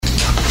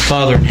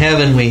Father in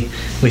heaven, we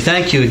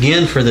thank you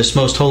again for this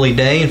most holy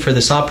day and for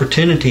this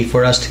opportunity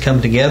for us to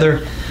come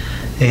together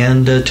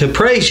and to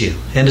praise you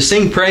and to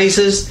sing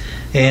praises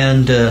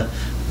and,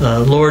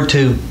 Lord,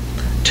 to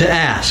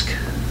ask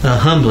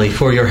humbly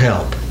for your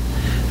help,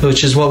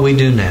 which is what we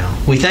do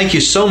now. We thank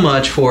you so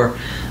much for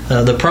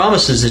the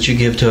promises that you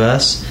give to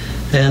us,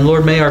 and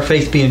Lord, may our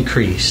faith be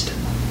increased.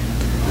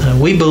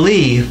 We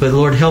believe, but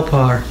Lord, help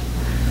our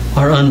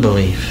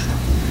unbelief.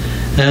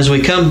 As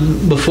we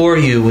come before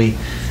you,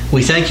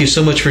 we thank you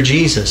so much for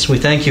Jesus. We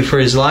thank you for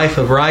His life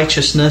of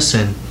righteousness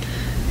and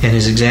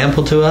His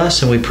example to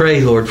us. And we pray,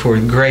 Lord, for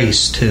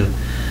grace to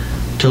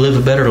live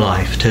a better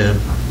life, to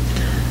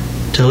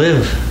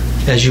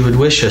live as you would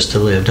wish us to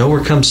live, to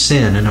overcome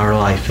sin in our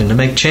life, and to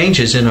make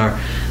changes in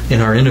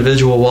our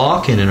individual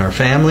walk and in our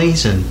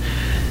families, and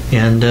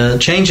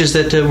changes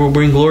that will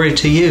bring glory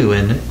to you,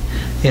 and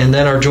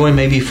that our joy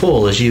may be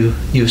full, as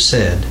you've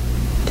said.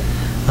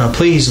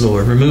 Please,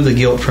 Lord, remove the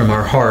guilt from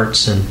our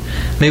hearts, and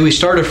may we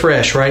start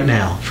afresh right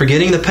now,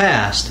 forgetting the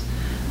past,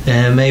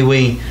 and may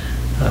we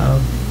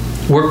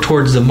work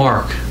towards the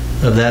mark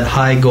of that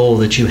high goal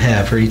that you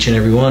have for each and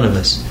every one of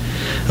us.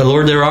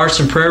 Lord, there are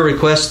some prayer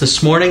requests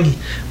this morning.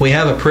 We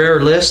have a prayer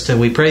list, and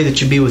we pray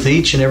that you be with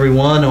each and every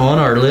one on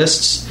our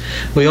lists.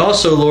 We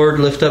also,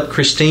 Lord, lift up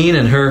Christine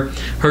and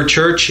her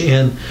church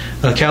in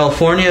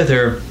California.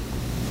 They're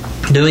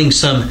doing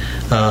some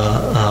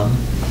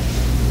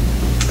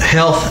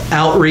health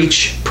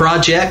outreach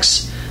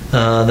projects.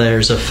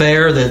 There's a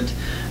fair that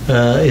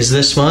is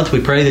this month.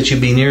 We pray that you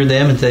be near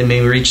them and they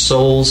may reach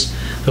souls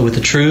with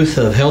the truth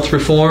of health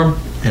reform,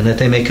 and that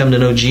they may come to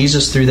know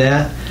Jesus through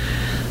that.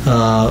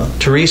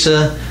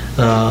 Teresa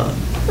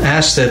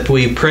asks that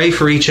we pray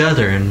for each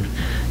other, and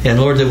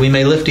Lord, that we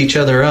may lift each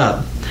other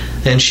up.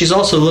 And she's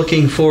also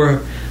looking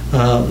for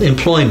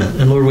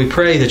employment, and Lord, we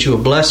pray that you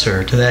will bless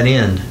her to that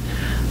end,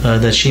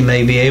 that she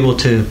may be able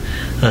to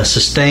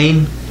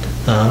sustain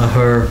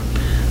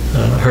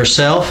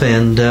herself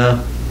and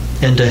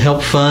to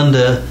help fund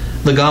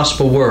the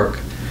gospel work.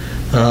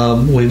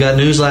 We've got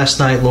news last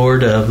night,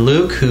 Lord, of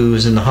Luke, who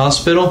is in the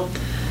hospital,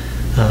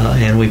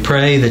 and we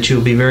pray that you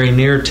will be very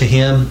near to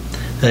him,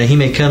 that he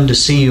may come to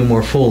see you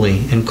more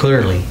fully and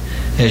clearly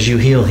as you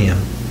heal him.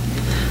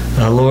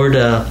 Lord,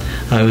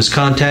 I was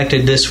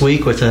contacted this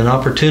week with an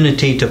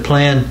opportunity to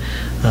plan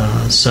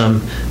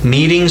some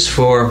meetings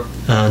for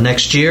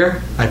next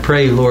year. I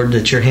pray, Lord,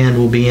 that your hand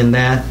will be in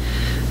that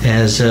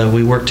as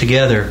we work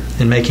together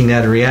in making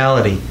that a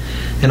reality.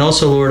 And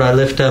also, Lord, I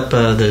lift up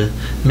the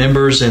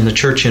members in the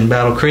church in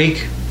Battle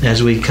Creek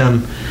as we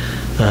come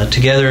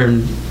together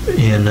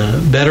in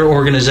better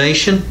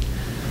organization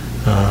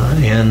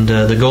and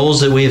the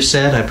goals that we have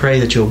set. I pray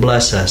that you'll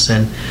bless us.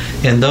 And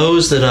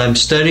those that I'm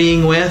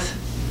studying with,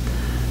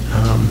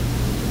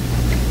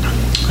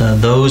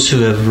 those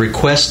who have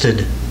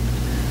requested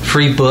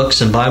free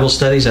books and Bible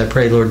studies, I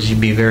pray, Lord, that you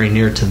be very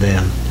near to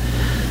them.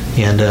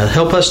 And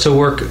help us to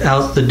work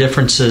out the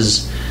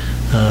differences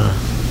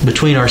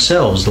between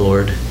ourselves,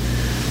 Lord,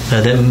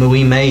 that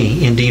we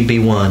may indeed be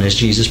one, as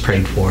Jesus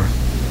prayed for.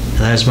 And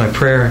that is my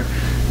prayer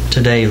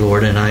today,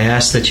 Lord, and I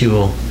ask that you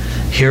will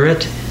hear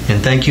it,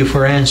 and thank you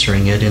for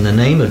answering it in the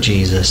name of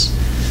Jesus,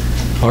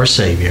 our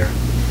Savior.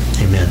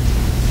 Amen.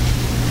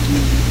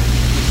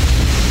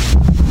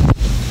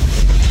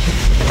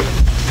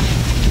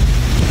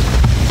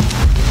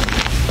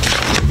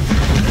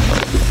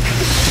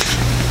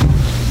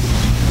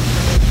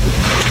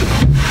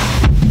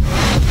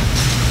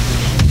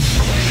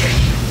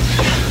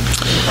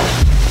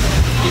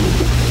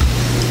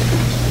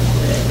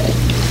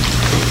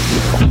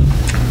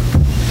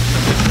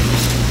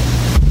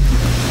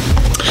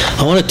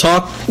 I want to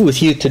talk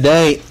with you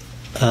today.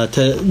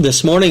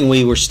 This morning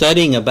we were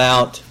studying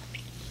about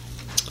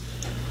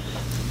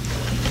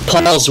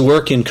Paul's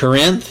work in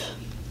Corinth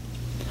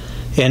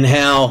and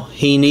how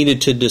he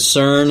needed to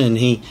discern, and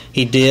he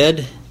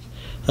did.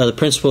 The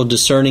principle of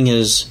discerning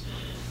his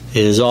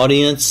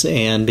audience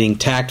and being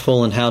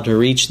tactful and how to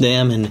reach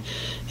them. And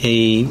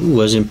he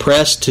was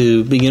impressed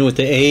to begin with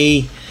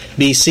the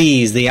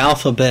ABCs, the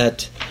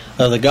alphabet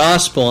of the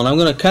gospel. And I'm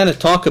going to kind of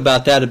talk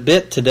about that a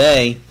bit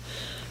today.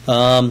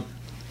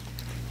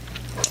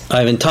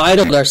 I've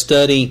entitled our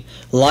study,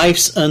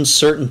 Life's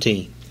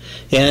Uncertainty.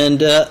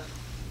 And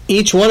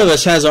each one of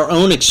us has our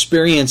own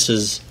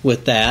experiences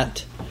with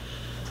that.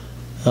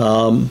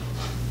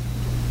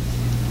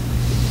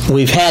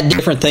 We've had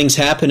different things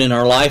happen in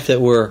our life that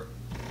were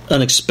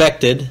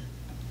unexpected.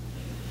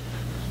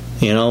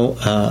 You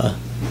know,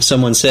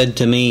 someone said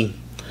to me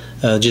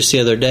just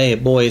the other day,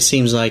 boy, it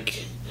seems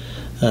like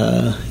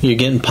you're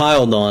getting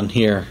piled on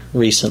here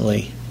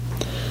recently.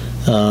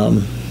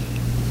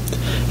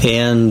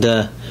 And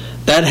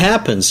that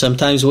happens.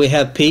 Sometimes we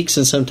have peaks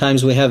and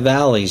sometimes we have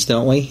valleys,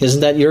 don't we?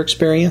 Isn't that your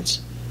experience?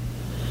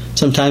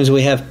 Sometimes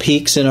we have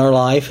peaks in our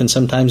life and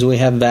sometimes we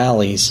have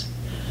valleys.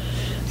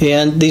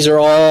 And these are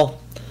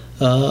all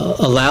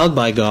allowed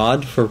by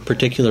God for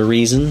particular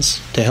reasons,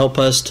 to help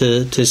us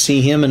to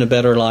see Him in a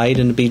better light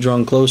and to be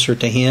drawn closer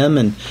to Him,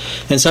 and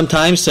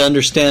sometimes to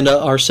understand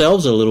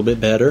ourselves a little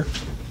bit better.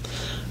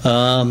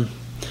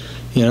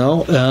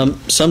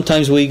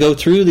 Sometimes we go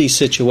through these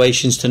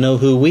situations to know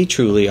who we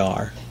truly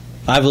are.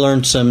 I've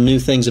learned some new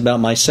things about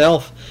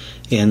myself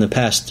in the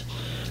past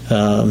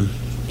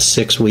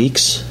 6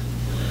 weeks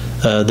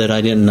that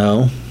I didn't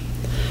know.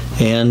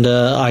 And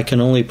I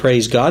can only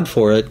praise God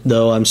for it,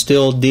 though I'm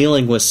still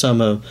dealing with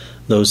some of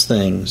those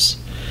things.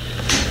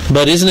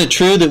 But isn't it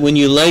true that when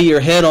you lay your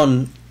head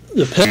on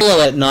the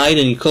pillow at night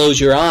and you close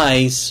your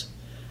eyes,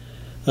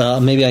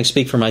 maybe I can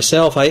speak for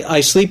myself,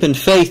 I sleep in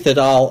faith that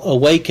I'll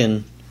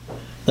awaken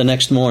the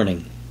next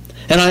morning.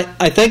 And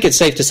I think it's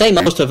safe to say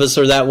most of us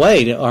are that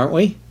way, aren't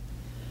we?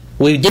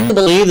 We do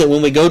believe that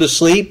when we go to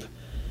sleep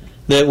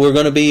that we're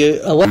going to be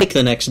awake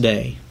the next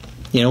day.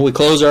 We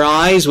close our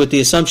eyes with the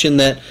assumption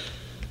that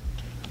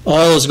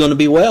all is going to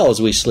be well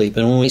as we sleep.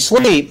 And when we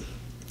sleep,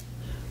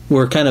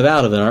 we're kind of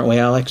out of it, aren't we,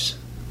 Alex?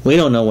 We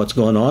don't know what's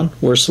going on.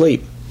 We're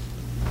asleep.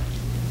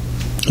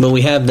 But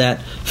we have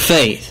that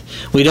faith.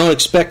 We don't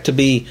expect to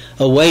be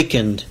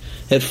awakened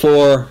at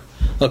 4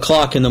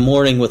 o'clock in the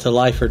morning with a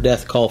life or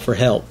death call for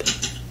help.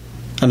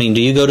 Do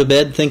you go to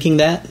bed thinking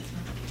that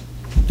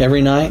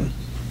every night?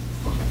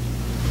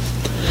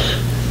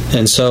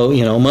 And so,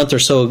 a month or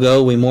so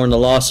ago, we mourned the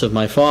loss of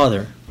my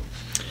father.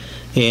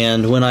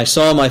 And when I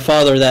saw my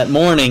father that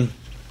morning,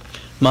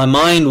 my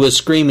mind was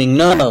screaming,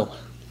 no,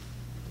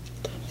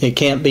 it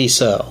can't be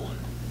so.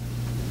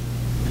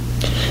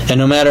 And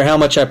no matter how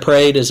much I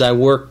prayed as I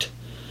worked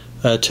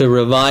to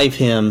revive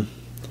him,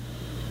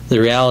 the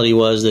reality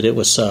was that it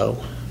was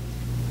so.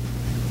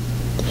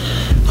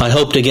 I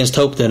hoped against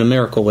hope that a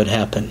miracle would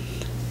happen.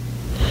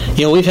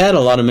 We've had a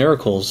lot of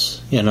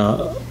miracles in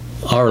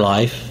our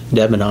life,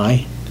 Deb and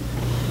I.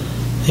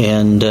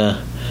 And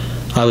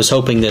I was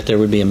hoping that there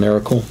would be a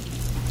miracle.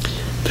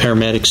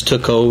 Paramedics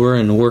took over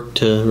and worked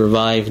to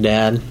revive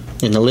Dad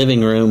in the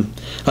living room.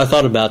 I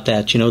thought about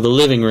that. The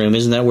living room,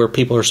 isn't that where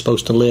people are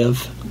supposed to live?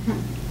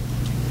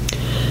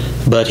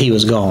 Mm-hmm. But he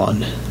was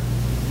gone.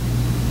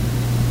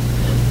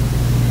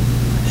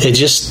 It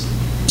just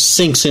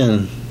sinks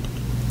in,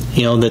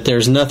 that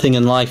there's nothing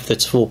in life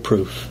that's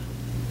foolproof.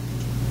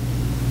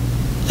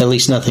 At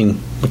least nothing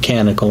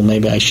mechanical,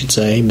 maybe I should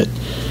say. But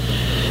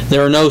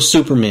there are no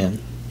supermen.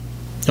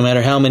 No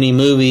matter how many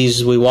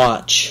movies we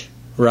watch,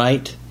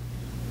 right?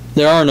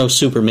 There are no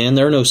supermen.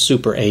 There are no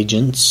super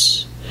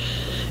agents.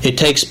 It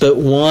takes but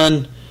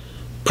one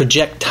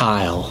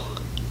projectile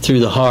through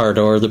the heart,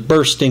 or the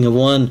bursting of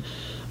one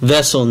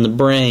vessel in the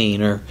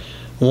brain, or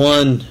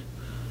one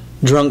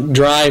drunk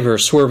driver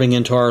swerving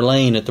into our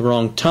lane at the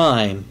wrong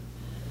time,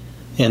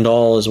 and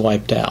all is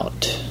wiped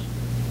out.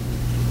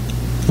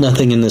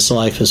 Nothing in this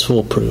life is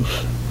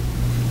foolproof.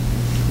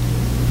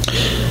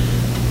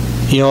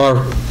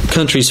 Our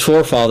country's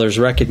forefathers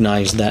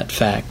recognized that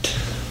fact.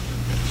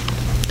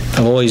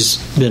 I've always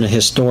been a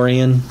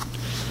historian.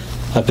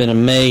 I've been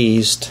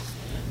amazed.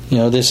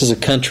 This is a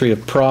country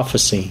of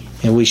prophecy,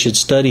 and we should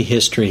study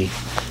history,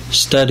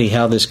 study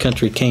how this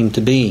country came to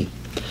be.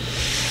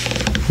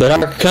 But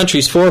our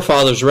country's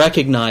forefathers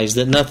recognized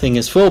that nothing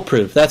is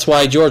foolproof. That's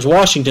why George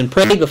Washington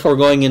prayed before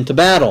going into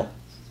battle,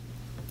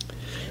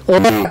 or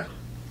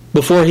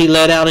before he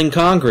led out in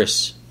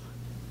Congress.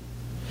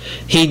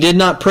 He did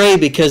not pray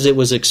because it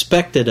was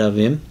expected of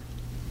him.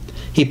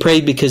 He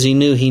prayed because he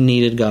knew he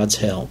needed God's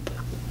help.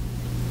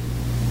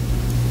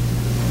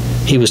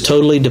 He was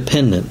totally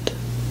dependent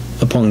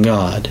upon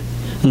God.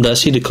 And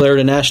thus he declared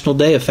a national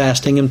day of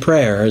fasting and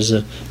prayer as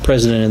the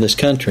president of this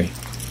country.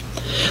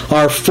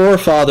 Our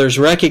forefathers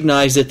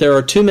recognized that there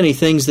are too many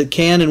things that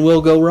can and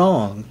will go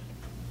wrong.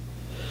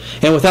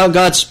 And without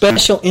God's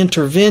special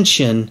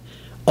intervention,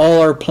 all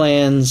our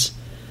plans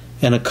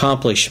and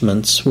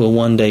accomplishments will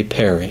one day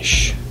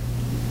perish.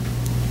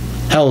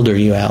 How old are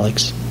you,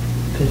 Alex?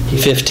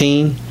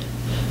 15?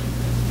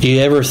 Do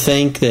you ever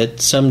think that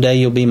someday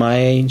you'll be my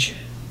age?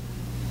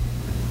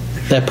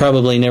 That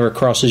probably never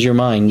crosses your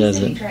mind,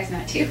 does it? He tries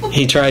not to.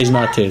 He tries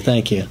not to,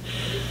 thank you.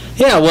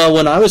 Yeah, well,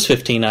 when I was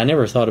 15, I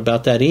never thought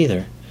about that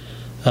either.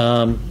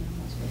 But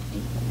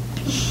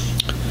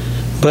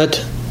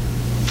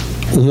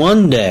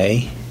one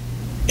day,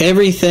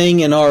 everything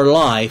in our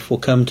life will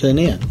come to an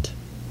end.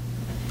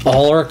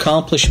 All our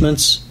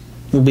accomplishments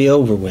will be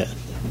over with.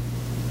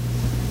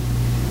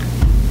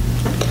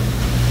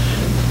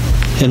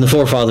 And the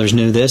forefathers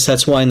knew this.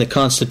 That's why in the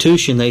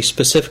Constitution they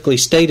specifically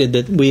stated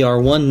that we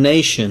are one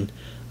nation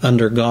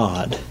under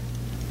God.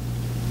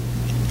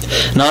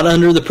 Not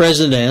under the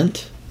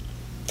president,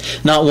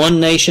 not one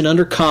nation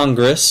under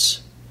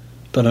Congress,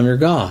 but under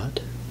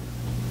God.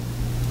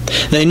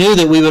 They knew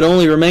that we would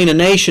only remain a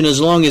nation as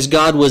long as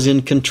God was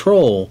in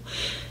control,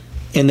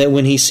 and that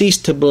when He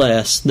ceased to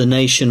bless, the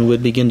nation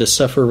would begin to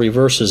suffer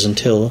reverses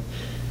until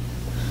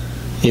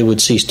it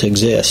would cease to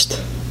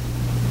exist.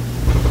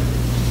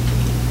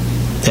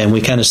 And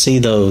we kind of see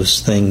those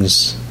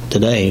things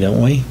today,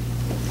 don't we?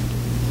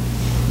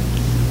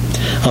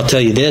 I'll tell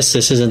you this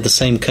isn't the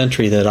same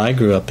country that I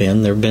grew up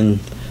in. There have been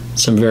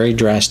some very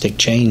drastic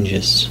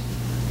changes.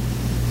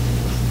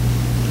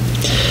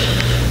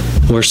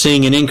 We're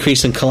seeing an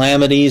increase in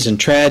calamities and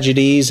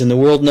tragedies, and the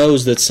world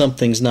knows that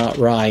something's not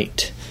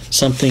right.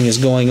 something is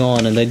going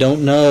on and they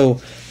don't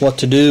know what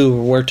to do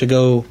or where to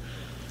go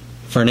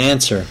for an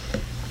answer.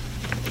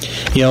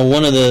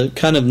 One of the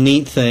kind of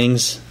neat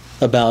things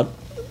about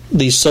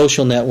these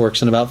social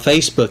networks and about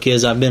Facebook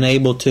is I've been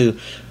able to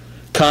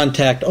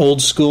contact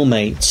old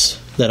schoolmates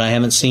that I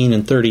haven't seen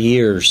in 30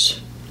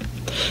 years.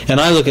 And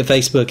I look at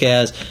Facebook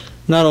as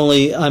not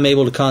only I'm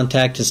able to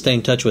contact and stay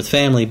in touch with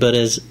family, but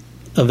as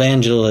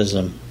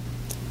evangelism.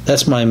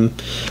 That's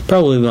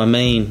probably my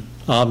main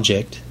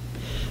object,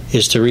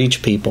 is to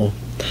reach people.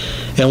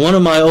 And one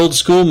of my old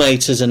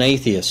schoolmates is an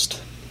atheist,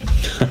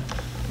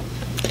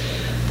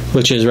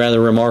 which is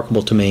rather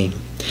remarkable to me.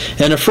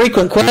 And a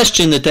frequent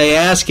question that they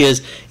ask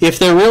is, if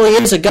there really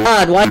is a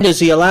God, why does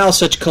He allow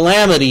such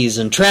calamities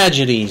and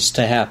tragedies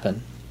to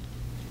happen?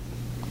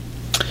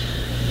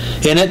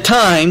 And at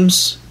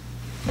times,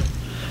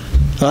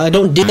 I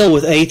don't deal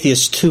with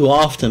atheists too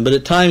often, but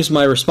at times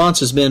my response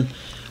has been,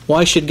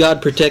 why should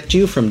God protect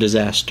you from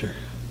disaster?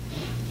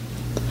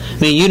 I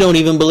mean, you don't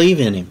even believe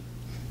in Him,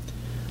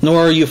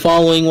 nor are you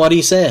following what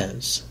He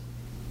says.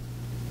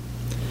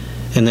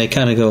 And they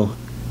kind of go,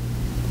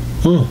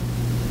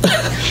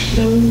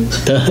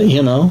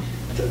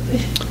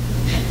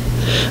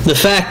 The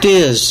fact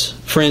is,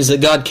 friends, that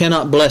God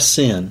cannot bless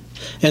sin.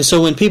 And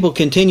so when people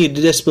continue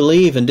to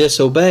disbelieve and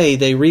disobey,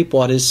 they reap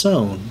what is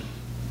sown.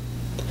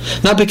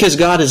 Not because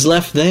God has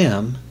left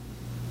them,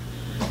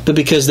 but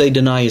because they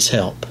deny His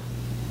help.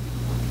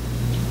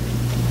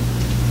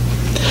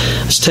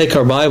 Let's take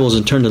our Bibles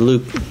and turn to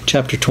Luke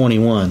chapter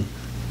 21.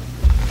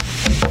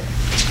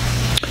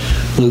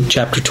 Luke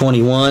chapter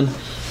 21,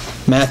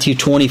 Matthew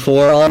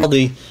 24, all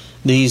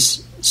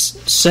these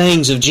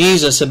sayings of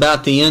Jesus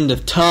about the end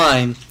of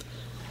time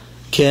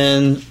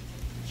can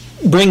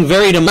bring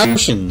varied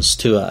emotions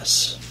to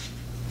us.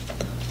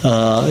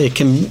 It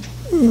can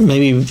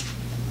maybe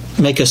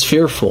make us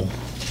fearful.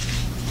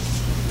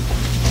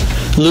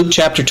 Luke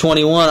chapter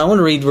 21, I want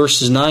to read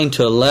verses 9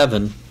 to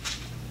 11.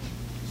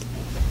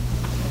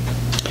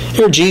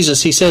 Here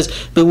Jesus, He says,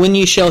 "But when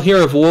ye shall hear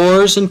of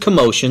wars and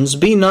commotions,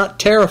 be not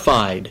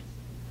terrified."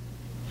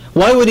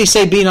 Why would He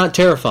say, be not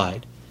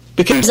terrified?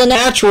 Because the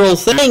natural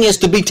thing is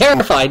to be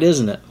terrified,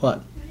 isn't it? What?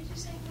 What did you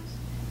say?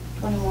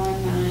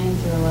 21, 9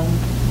 through 11.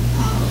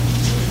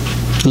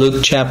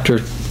 Luke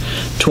chapter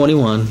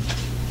 21,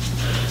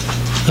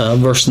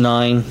 verse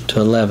 9 to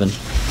 11.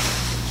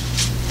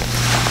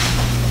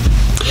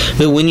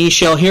 "But when ye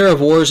shall hear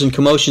of wars and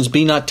commotions,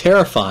 be not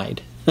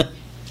terrified."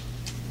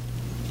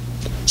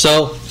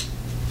 So,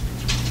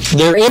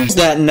 there is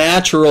that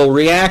natural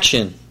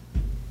reaction,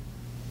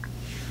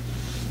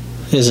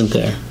 isn't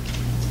there?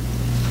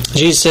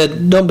 Jesus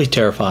said, don't be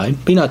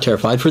terrified, be not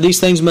terrified, for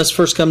these things must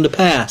first come to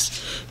pass,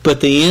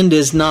 but the end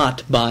is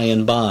not by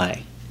and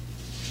by.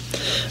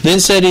 Then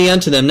said He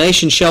unto them,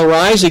 Nation shall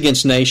rise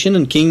against nation,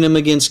 and kingdom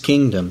against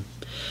kingdom.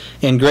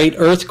 And great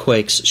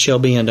earthquakes shall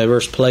be in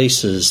diverse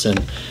places,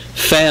 and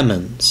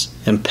famines,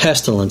 and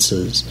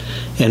pestilences,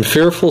 and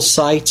fearful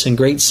sights and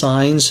great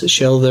signs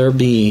shall there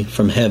be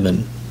from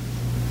heaven.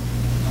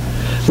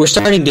 We're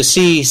starting to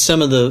see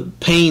some of the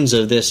pains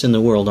of this in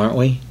the world, aren't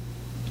we?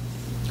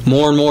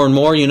 More and more and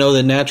more, you know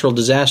that natural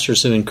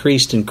disasters have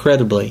increased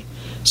incredibly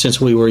since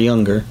we were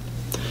younger.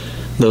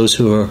 Those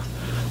who are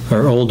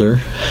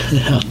older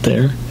out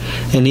there,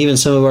 and even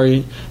some of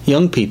our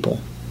young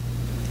people.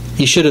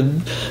 You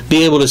should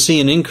be able to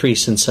see an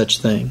increase in such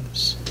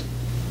things.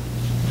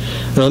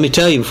 But let me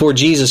tell you, before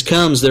Jesus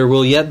comes, there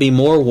will yet be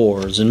more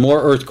wars and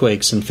more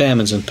earthquakes and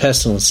famines and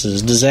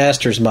pestilences,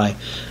 disasters by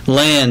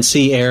land,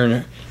 sea,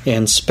 air,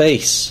 and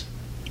space.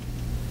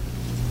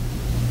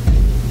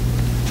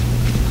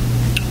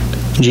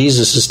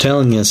 Jesus is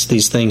telling us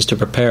these things to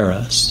prepare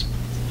us.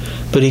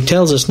 But He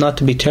tells us not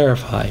to be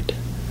terrified.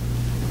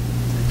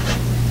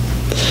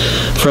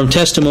 From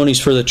Testimonies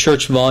for the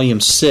Church, Volume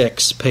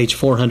 6, page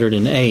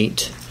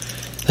 408,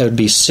 that would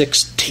be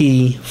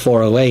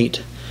 6T408.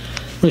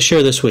 I'm going to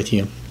share this with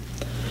you.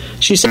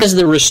 She says,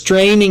 the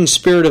restraining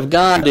Spirit of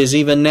God is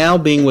even now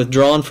being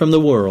withdrawn from the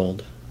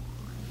world.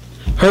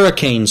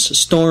 Hurricanes,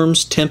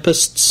 storms,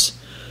 tempests,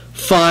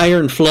 fire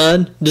and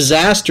flood,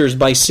 disasters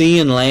by sea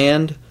and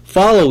land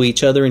follow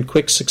each other in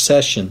quick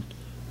succession.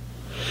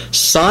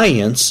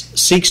 Science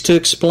seeks to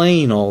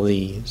explain all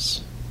these.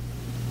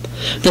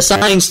 The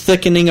signs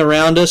thickening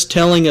around us,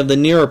 telling of the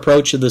near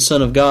approach of the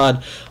Son of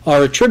God,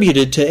 are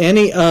attributed to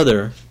any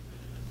other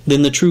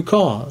than the true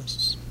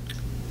cause.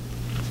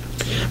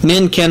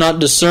 Men cannot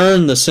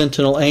discern the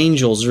sentinel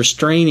angels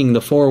restraining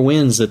the four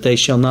winds that they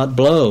shall not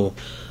blow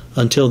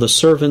until the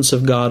servants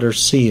of God are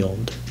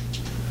sealed.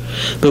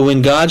 But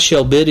when God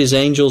shall bid His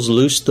angels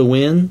loose the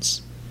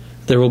winds,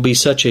 there will be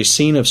such a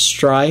scene of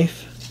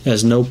strife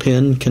as no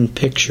pen can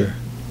picture.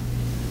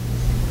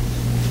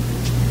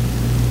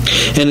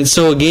 And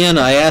so again,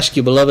 I ask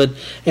you, beloved,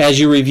 as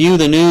you review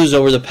the news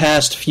over the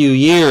past few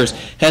years,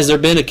 has there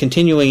been a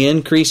continuing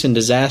increase in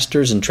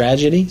disasters and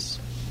tragedies?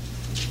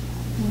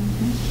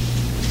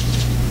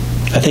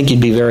 I think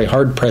you'd be very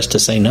hard-pressed to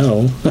say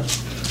no.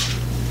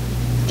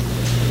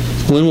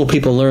 When will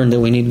people learn that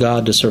we need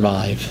God to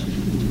survive?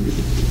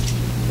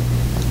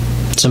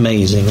 It's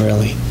amazing,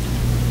 really.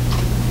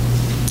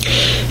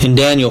 In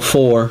Daniel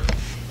 4,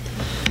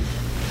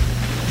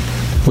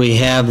 we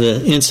have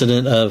the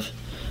incident of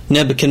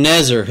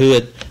Nebuchadnezzar, who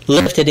had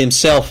lifted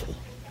himself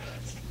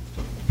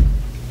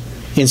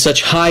in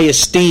such high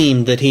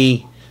esteem that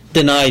he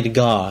denied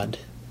God.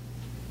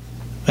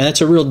 And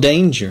that's a real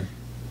danger.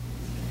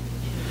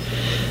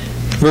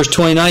 Verse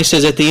 29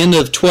 says, at the end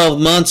of 12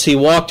 months he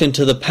walked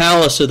into the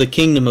palace of the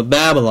kingdom of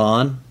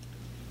Babylon.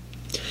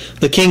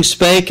 The king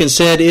spake and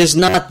said, is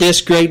not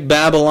this great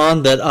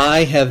Babylon that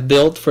I have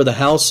built for the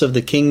house of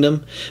the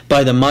kingdom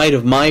by the might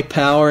of my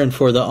power and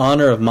for the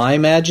honor of my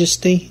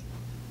majesty?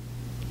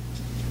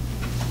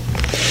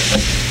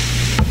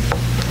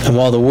 And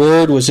while the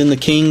word was in the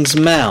king's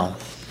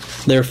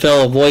mouth, there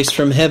fell a voice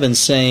from heaven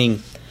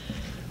saying,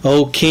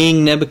 O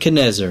King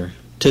Nebuchadnezzar,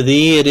 to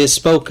thee it is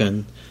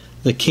spoken,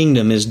 the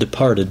kingdom is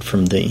departed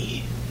from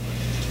thee.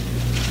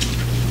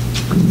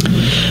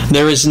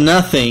 There is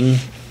nothing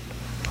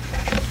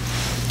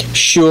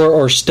sure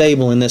or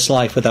stable in this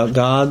life without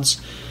God's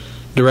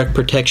direct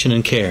protection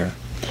and care.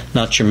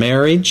 Not your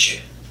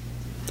marriage,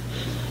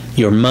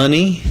 your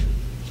money,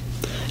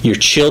 your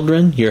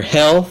children, your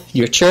health,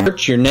 your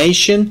church, your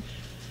nation,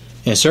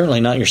 and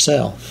certainly not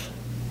yourself.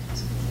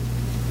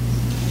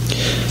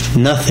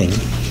 Nothing.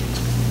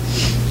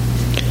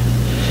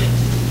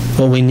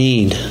 What we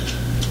need,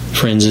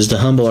 friends, is to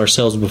humble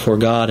ourselves before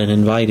God and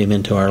invite Him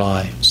into our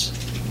lives.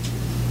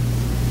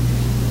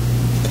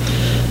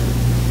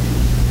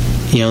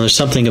 You know, there's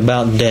something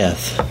about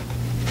death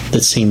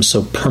that seems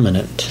so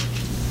permanent.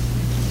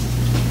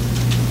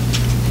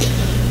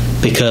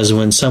 Because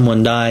when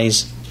someone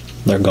dies,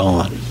 they're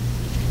gone.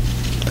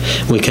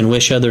 We can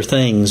wish other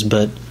things,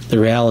 but the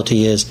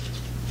reality is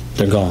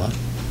they're gone.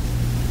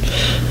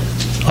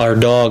 Our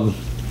dog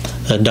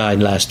died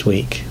last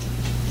week.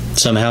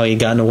 Somehow he'd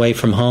gotten away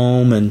from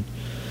home, and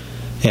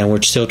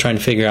we're still trying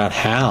to figure out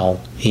how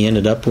he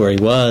ended up where he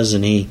was,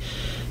 and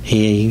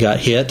he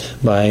got hit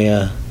by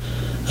a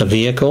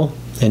vehicle,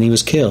 and he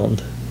was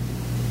killed.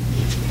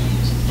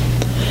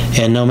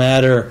 And no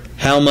matter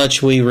how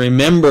much we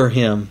remember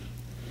him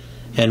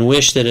and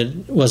wish that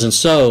it wasn't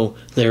so,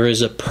 there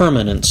is a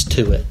permanence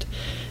to it.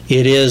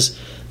 It is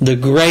the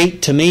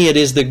great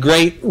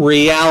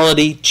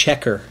reality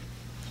checker.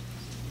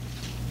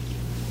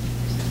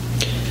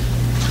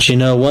 But you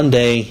know, one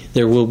day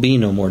there will be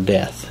no more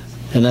death.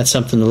 And that's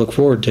something to look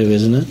forward to,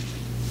 isn't it?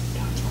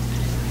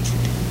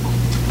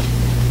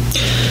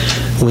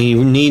 We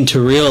need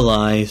to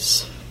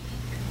realize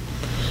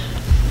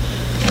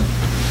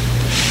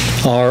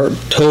our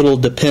total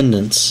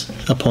dependence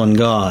upon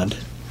God.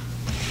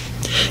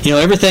 You know,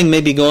 everything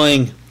may be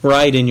going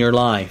right in your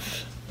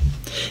life.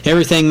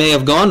 Everything may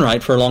have gone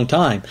right for a long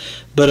time,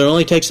 but it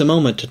only takes a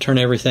moment to turn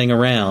everything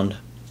around.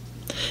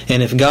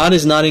 And if God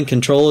is not in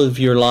control of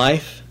your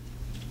life,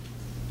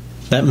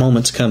 that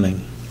moment's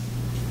coming.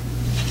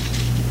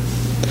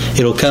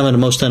 It'll come at a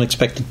most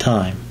unexpected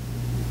time.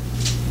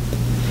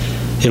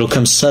 It'll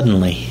come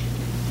suddenly.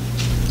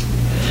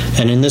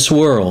 And in this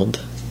world,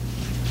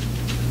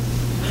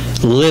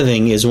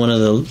 living is one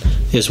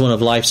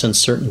of life's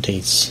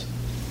uncertainties.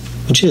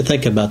 I want you to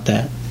think about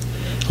that.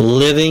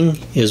 Living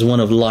is one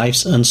of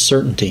life's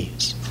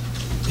uncertainties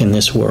in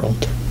this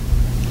world.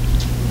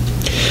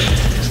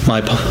 My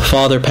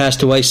father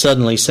passed away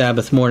suddenly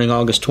Sabbath morning,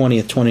 August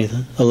 20th,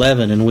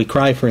 2011, and we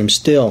cry for him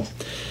still.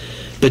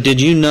 But did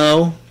you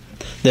know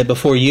that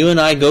before you and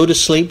I go to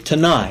sleep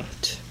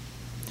tonight,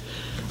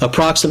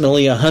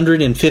 approximately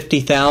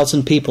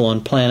 150,000 people on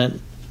planet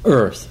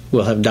Earth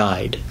will have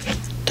died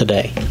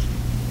today?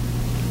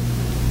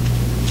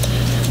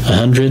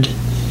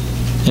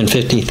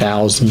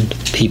 150,000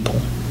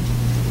 people.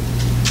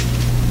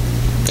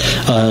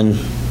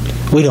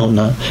 We don't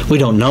know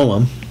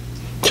them.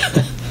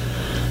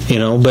 You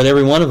know, but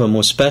every one of them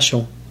was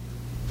special.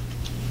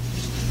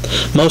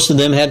 Most of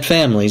them had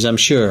families, I'm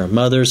sure.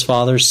 Mothers,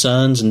 fathers,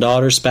 sons, and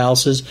daughters,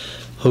 spouses,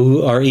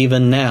 who are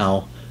even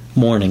now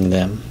mourning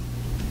them.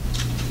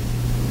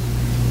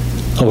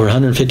 Over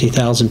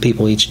 150,000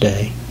 people each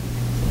day.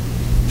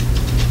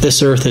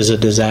 This earth is a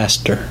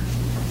disaster.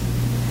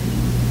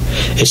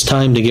 It's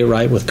time to get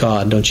right with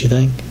God, don't you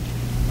think?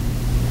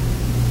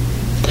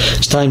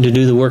 It's time to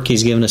do the work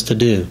He's given us to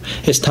do.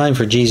 It's time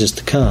for Jesus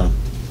to come.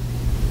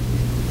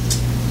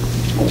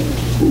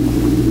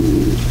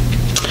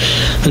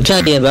 I'm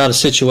telling you about a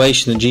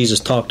situation that Jesus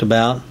talked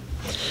about.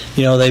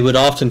 You know, they would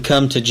often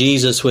come to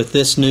Jesus with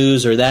this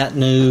news or that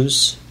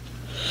news.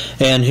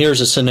 And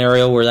here's a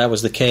scenario where that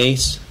was the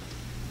case.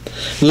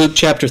 Luke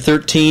chapter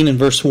 13 and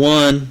verse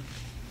 1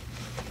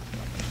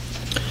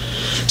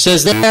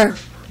 says, there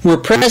were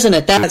present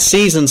at that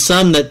season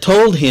some that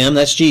told him,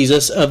 that's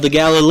Jesus, of the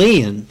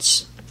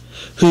Galileans,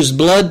 whose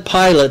blood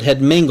Pilate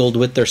had mingled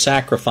with their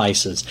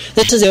sacrifices.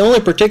 This is the only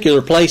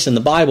particular place in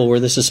the Bible where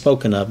this is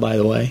spoken of, by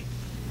the way.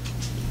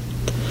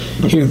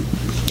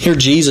 Here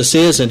Jesus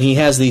is, and He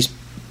has these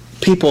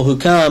people who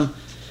come.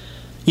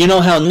 You know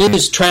how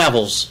news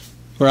travels,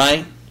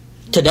 right?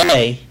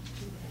 Today.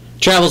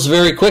 Travels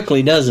very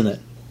quickly, doesn't it?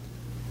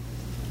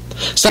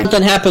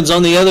 Something happens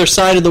on the other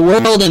side of the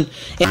world, and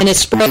it's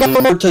spread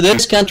over to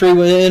this country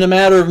within a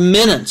matter of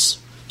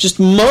minutes, just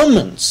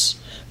moments.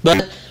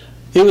 But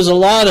it was a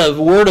lot of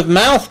word of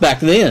mouth back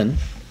then.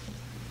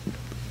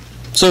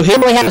 So here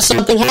we have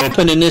something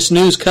happen, and this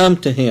news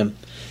comes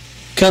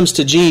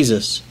to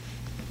Jesus.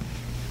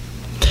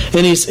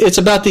 And it's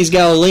about these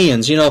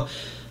Galileans. You know,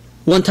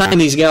 one time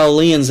these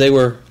Galileans, they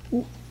were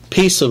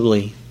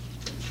peaceably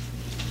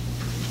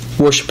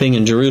worshiping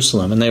in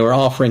Jerusalem, and they were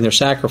offering their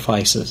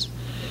sacrifices.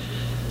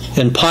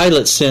 And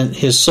Pilate sent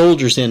his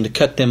soldiers in to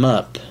cut them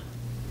up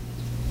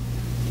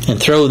and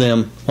throw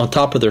them on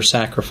top of their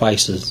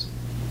sacrifices,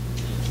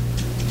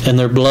 and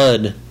their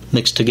blood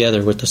mixed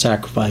together with the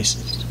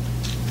sacrifices.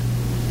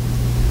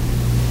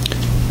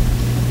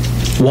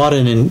 What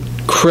an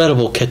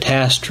incredible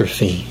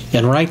catastrophe.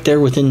 And right there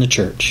within the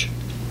church.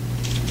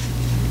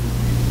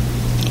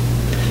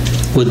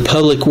 Would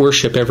public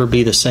worship ever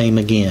be the same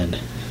again?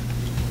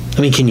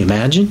 I mean, can you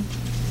imagine?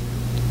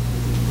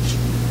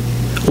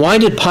 Why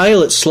did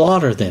Pilate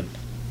slaughter them?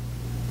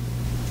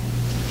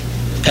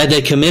 Had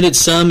they committed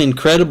some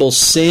incredible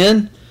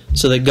sin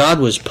so that God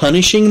was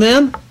punishing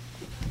them?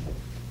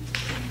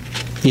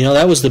 You know,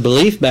 that was the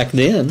belief back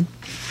then.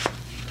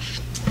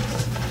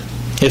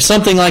 If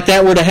something like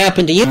that were to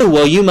happen to you,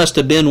 well, you must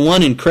have been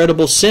one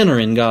incredible sinner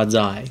in God's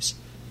eyes,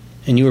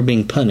 and you were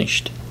being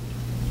punished.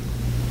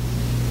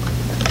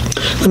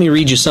 Let me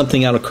read you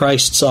something out of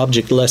Christ's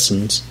Object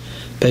Lessons,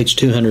 page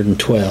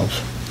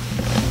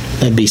 212.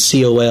 That'd be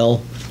COL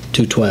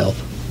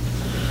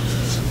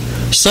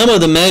 212. Some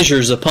of the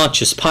measures of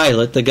Pontius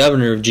Pilate, the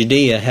governor of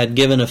Judea, had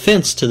given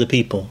offense to the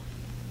people.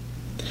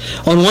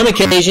 On one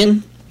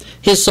occasion,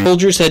 his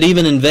soldiers had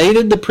even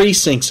invaded the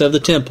precincts of the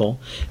temple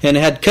and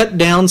had cut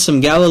down some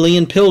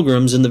Galilean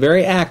pilgrims in the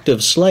very act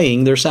of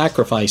slaying their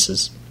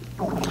sacrifices.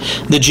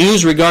 The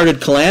Jews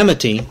regarded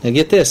calamity, now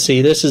get this,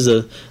 see, this is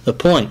a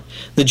point.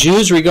 The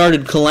Jews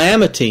regarded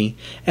calamity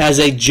as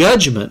a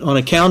judgment on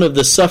account of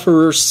the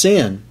sufferer's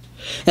sin.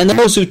 And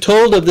those who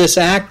told of this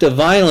act of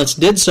violence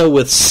did so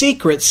with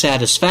secret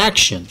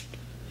satisfaction.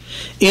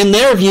 In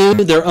their view,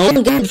 their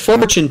own good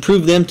fortune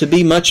proved them to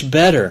be much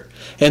better,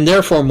 and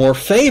therefore more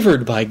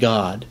favored by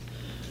God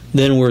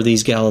than were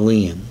these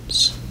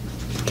Galileans.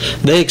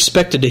 They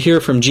expected to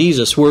hear from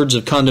Jesus words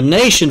of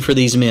condemnation for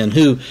these men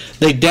who,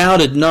 they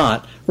doubted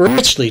not,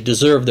 richly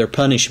deserved their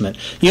punishment.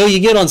 You know, you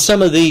get on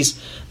some of these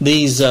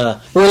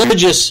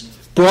religious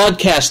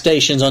broadcast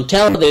stations on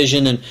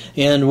television,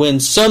 and when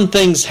some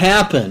things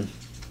happen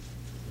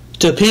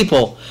to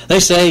people, they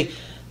say,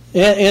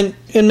 and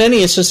in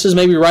many instances,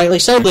 maybe rightly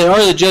so, they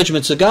are the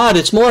judgments of God.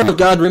 It's more of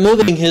God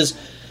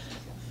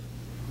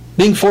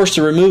being forced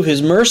to remove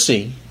His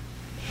mercy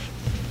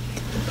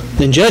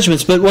than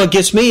judgments. But what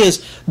gets me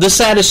is the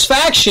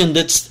satisfaction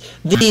that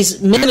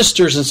these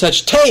ministers and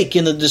such take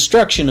in the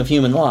destruction of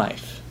human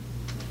life.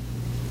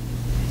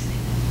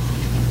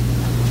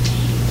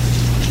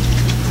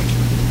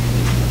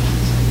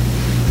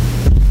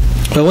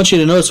 I want you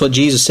to notice what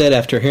Jesus said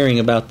after hearing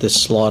about this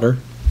slaughter.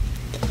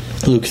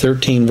 Luke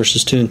 13,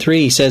 verses 2 and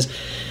 3, He says,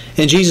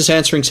 "And Jesus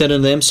answering said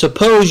unto them,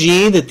 Suppose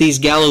ye that these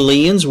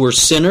Galileans were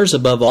sinners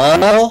above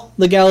all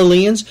the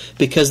Galileans,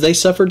 because they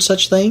suffered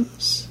such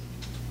things?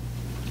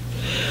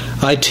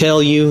 I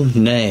tell you,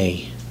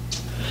 nay.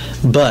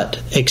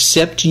 But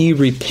except ye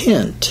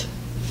repent,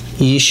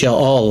 ye shall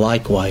all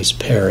likewise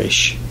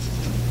perish."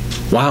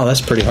 Wow, that's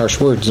pretty harsh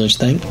words, don't you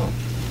think?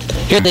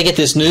 Here they get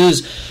this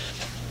news.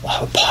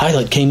 Wow,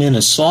 Pilate came in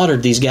and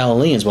slaughtered these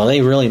Galileans. Well,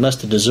 they really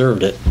must have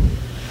deserved it.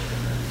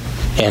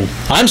 And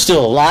I'm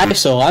still alive,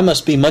 so I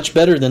must be much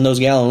better than those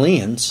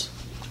Galileans.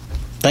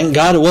 Thank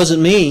God it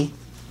wasn't me.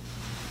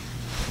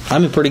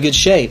 I'm in pretty good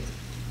shape.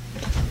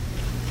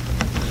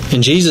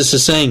 And Jesus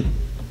is saying,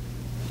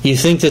 you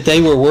think that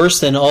they were worse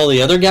than all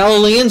the other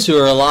Galileans who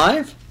are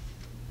alive?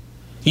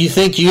 You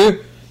think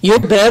you're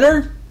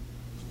better?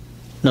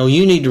 No,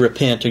 you need to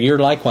repent, or you're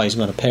likewise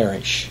going to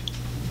perish.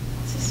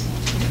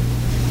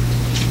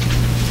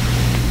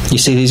 You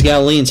see, these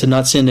Galileans had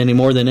not sinned any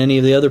more than any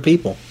of the other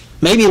people.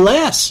 Maybe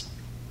less.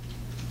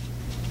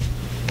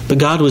 But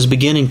God was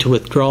beginning to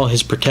withdraw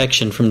His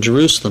protection from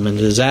Jerusalem, and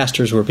the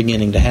disasters were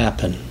beginning to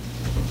happen.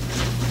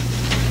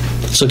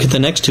 Let's look at the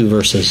next two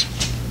verses.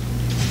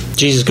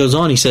 Jesus goes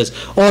on, He says,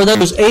 "Or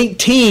those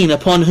 18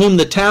 upon whom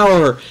the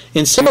tower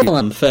in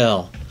Siloam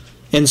fell,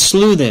 and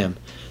slew them.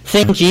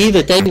 Think ye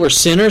that they were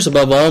sinners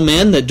above all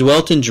men that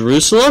dwelt in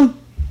Jerusalem?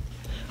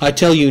 I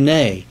tell you,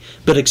 nay.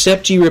 But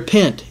except ye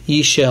repent,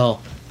 ye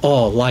shall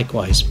all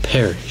likewise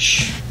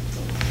perish."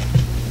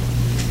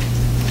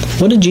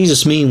 What did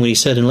Jesus mean when He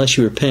said, unless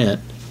you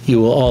repent, you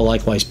will all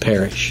likewise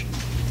perish?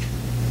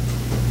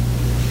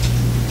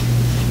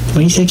 What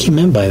do you think He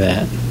meant by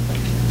that?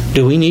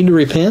 Do we need to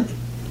repent?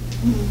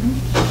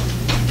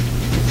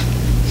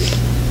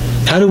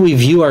 How do we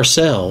view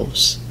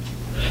ourselves?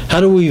 How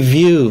do we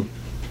view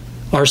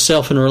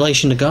ourselves in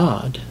relation to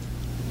God?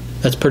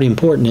 That's pretty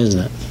important, isn't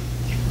it?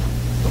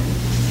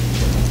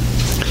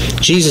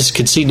 Jesus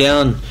could see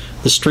down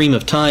the stream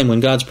of time when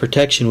God's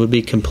protection would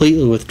be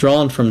completely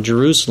withdrawn from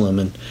Jerusalem,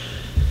 and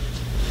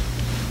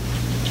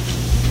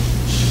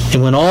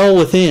And when all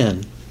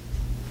within,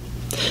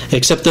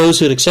 except those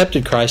who had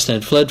accepted Christ and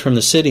had fled from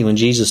the city when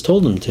Jesus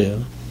told them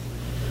to,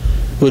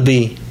 would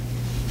be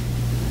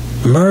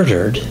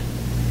murdered,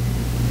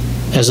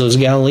 as those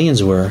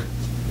Galileans were,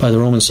 by the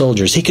Roman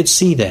soldiers. He could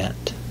see that.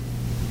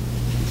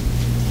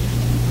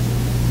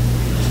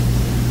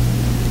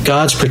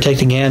 God's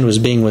protecting hand was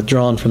being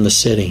withdrawn from the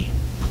city.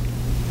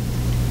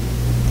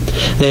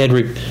 They had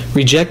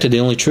rejected the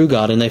only true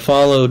God, and they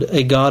followed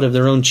a God of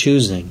their own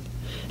choosing.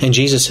 And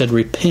Jesus said,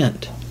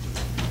 repent.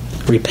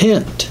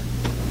 Repent.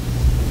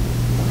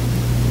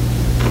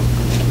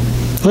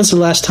 When's the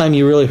last time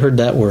you really heard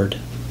that word?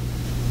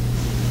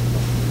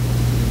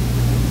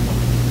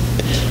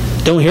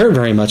 Don't hear it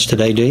very much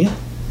today, do you?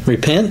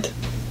 Repent.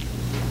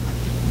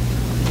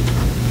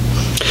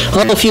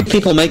 A few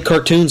people make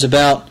cartoons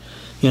about,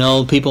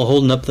 people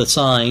holding up the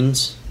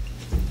signs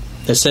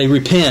that say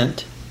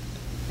repent.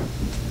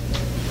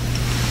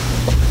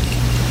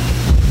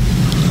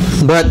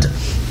 But,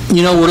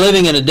 we're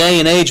living in a day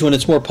and age when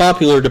it's more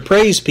popular to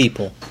praise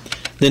people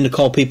than to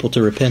call people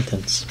to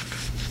repentance.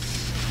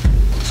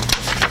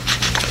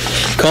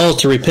 Calls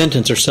to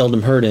repentance are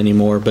seldom heard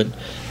anymore, but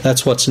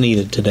that's what's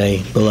needed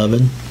today,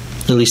 beloved.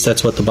 At least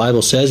that's what the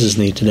Bible says is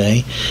needed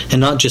today, and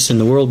not just in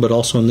the world, but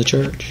also in the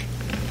church.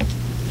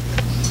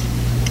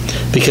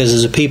 Because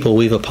as a people,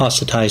 we've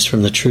apostatized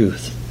from the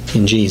truth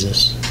in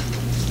Jesus.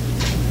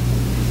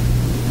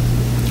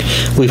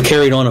 We've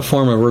carried on a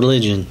form of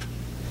religion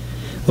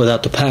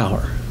without the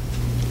power.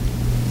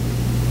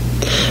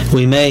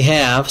 We may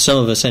have, some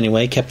of us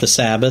anyway, kept the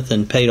Sabbath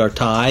and paid our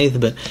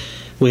tithe, but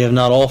we have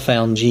not all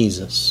found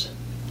Jesus.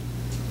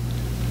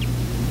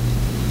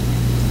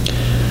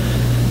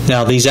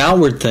 Now, these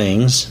outward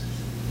things,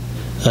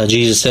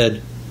 Jesus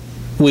said,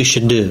 we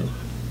should do.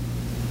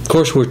 Of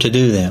course, we're to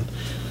do them,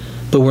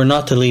 but we're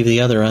not to leave the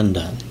other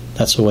undone.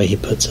 That's the way he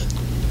puts it.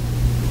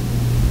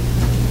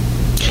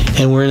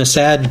 And we're in a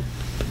sad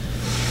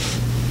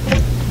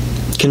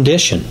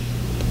condition.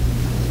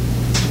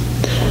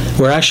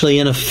 We're actually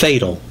in a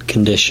fatal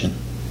condition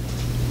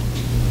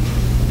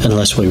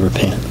unless we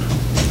repent.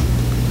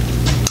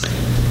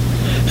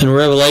 In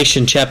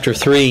Revelation chapter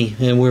 3,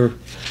 and we're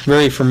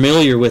very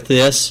familiar with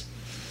this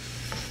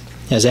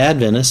as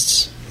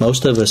Adventists.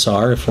 Most of us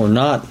are. If we're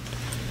not,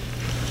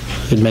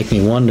 it'd make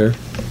me wonder.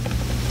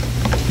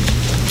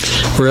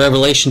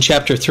 Revelation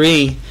chapter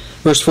 3,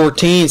 verse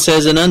 14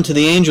 says, And unto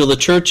the angel of the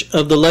church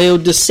of the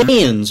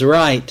Laodiceans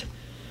write,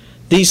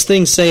 These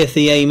things saith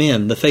the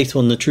Amen, the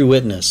faithful and the true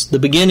witness, the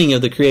beginning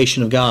of the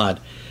creation of God.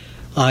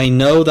 I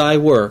know thy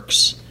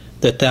works,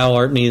 that thou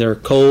art neither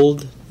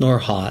cold nor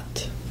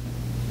hot.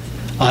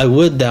 I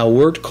would thou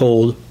wert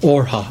cold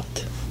or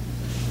hot.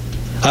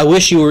 I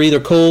wish you were either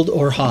cold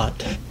or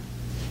hot.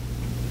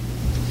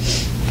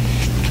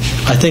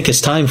 I think it's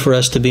time for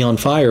us to be on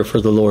fire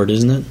for the Lord,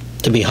 isn't it?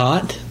 To be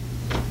hot.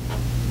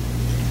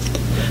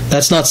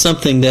 That's not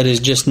something that is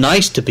just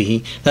nice to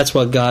be. That's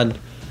what God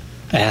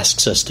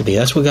asks us to be.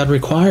 That's what God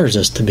requires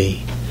us to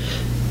be.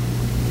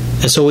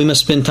 And so we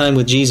must spend time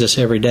with Jesus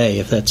every day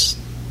if that's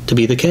to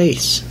be the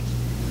case.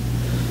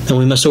 And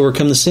we must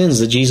overcome the sins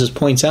that Jesus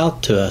points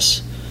out to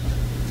us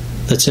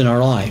that's in our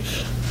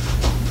life.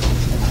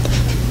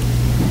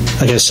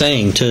 Like I was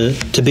saying,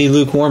 to be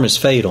lukewarm is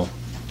fatal.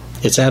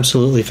 It's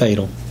absolutely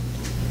fatal.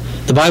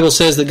 The Bible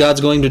says that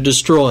God's going to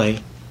destroy.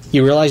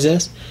 You realize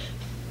this?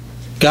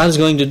 God is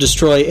going to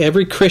destroy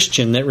every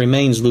Christian that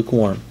remains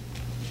lukewarm.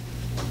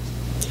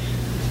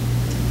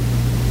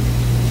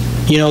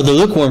 The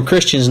lukewarm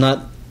Christian is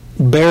not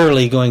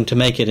barely going to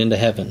make it into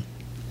heaven.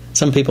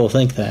 Some people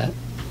think that.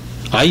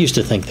 I used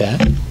to think that.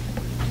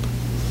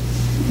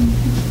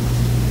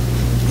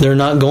 They're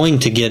not going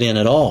to get in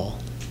at all.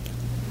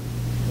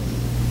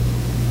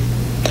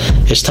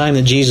 It's time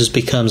that Jesus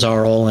becomes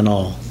our all in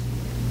all.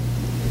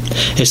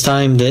 It's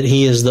time that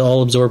He is the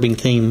all-absorbing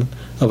theme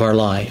of our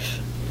life.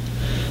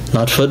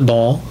 Not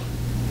football,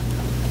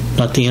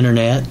 not the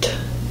internet,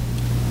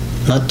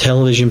 not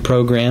television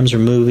programs or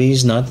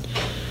movies, not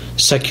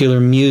secular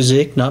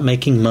music, not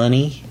making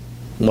money,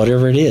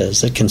 whatever it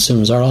is that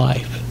consumes our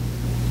life.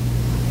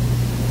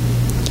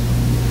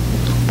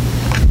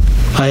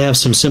 I have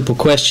some simple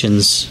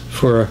questions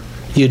for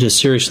you to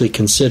seriously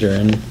consider,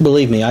 and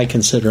believe me, I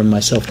consider them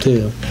myself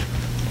too.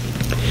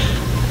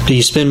 Do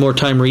you spend more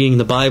time reading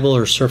the Bible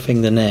or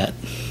surfing the net?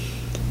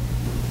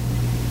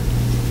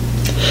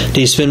 Do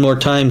you spend more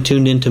time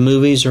tuned into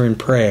movies or in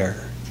prayer?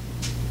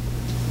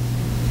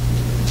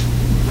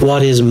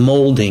 What is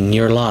molding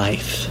your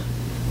life?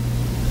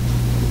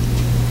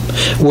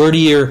 Where do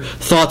your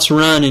thoughts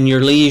run in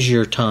your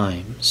leisure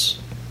times?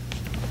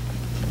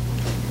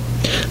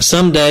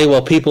 Someday,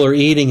 while people are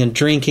eating and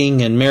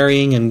drinking and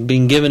marrying and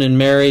being given in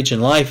marriage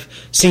and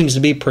life seems to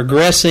be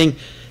progressing,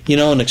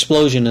 an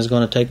explosion is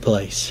going to take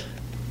place.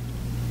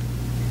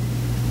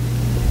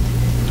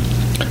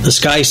 The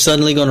sky's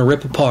suddenly going to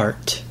rip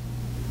apart.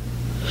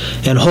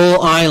 And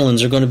whole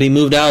islands are going to be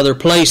moved out of their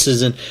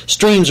places, and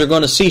streams are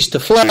going to cease to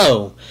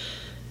flow.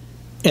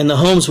 And the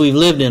homes we've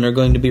lived in are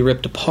going to be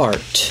ripped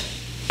apart.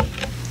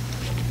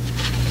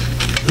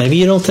 Maybe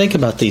you don't think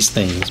about these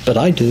things, but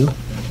I do.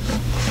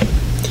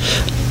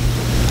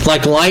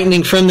 Like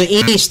lightning from the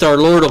east, our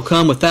Lord will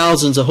come with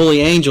thousands of holy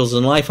angels,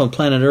 and life on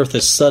planet Earth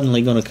is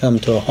suddenly going to come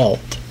to a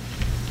halt.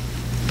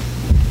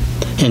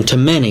 And to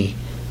many,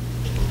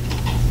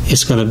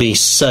 it's going to be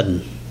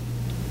sudden,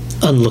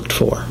 unlooked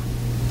for,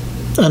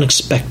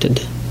 unexpected.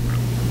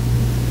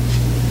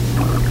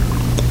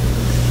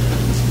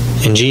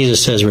 And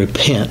Jesus says,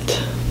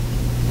 repent,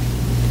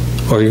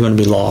 or you're going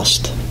to be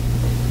lost.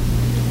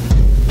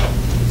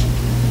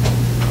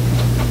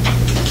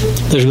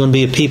 There's going to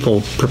be a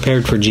people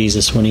prepared for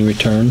Jesus when He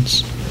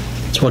returns.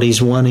 It's what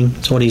He's wanting.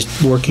 It's what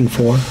He's working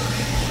for.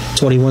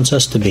 It's what He wants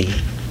us to be.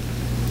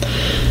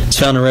 It's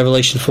found in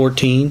Revelation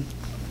 14.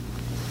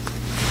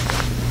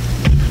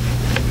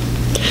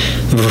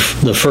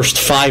 The first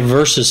 5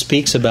 verses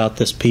speaks about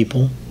this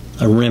people,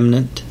 a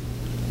remnant.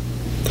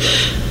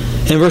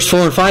 And verse 4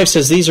 and 5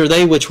 says, these are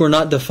they which were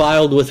not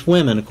defiled with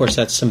women. Of course,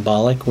 that's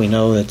symbolic. We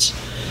know that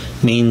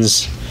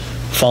means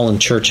fallen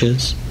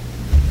churches.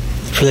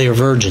 For they are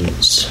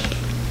virgins.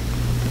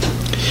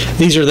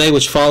 These are they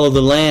which follow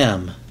the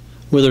Lamb,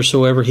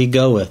 whithersoever He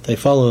goeth. They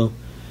follow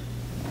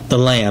the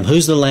Lamb.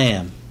 Who's the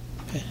Lamb?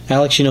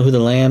 Alex, you know who the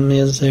Lamb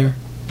is there?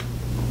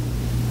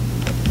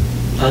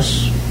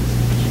 Us?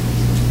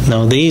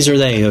 No, these are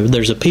they.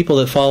 There's a people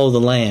that follow the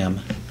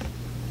Lamb.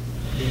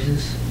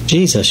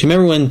 Jesus. You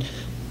remember when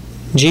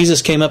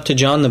Jesus came up to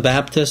John the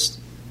Baptist?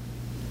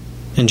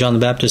 And John the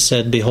Baptist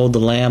said, behold the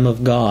Lamb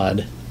of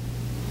God,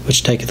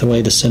 which taketh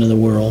away the sin of the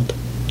world.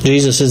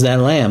 Jesus is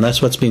that Lamb.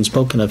 That's what's being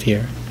spoken of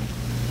here.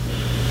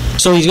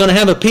 So He's going to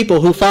have a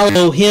people who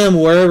follow Him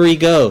wherever He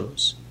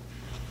goes.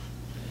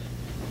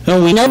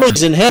 Now, we know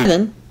He's in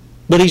heaven,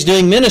 but He's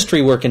doing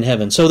ministry work in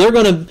heaven. So they're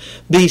going to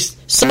be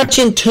such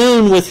in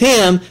tune with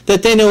Him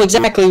that they know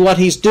exactly what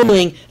He's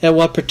doing at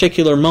what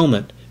particular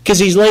moment, because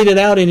He's laid it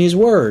out in His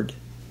Word.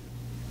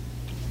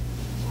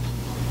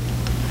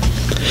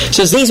 It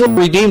says, these were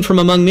redeemed from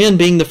among men,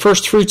 being the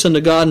first fruits unto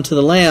God and to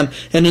the Lamb,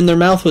 and in their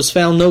mouth was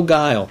found no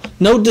guile,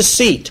 no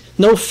deceit,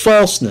 no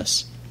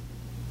falseness.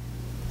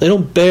 They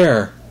don't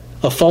bear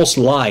a false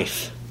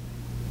life.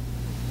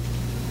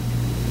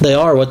 They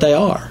are what they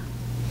are.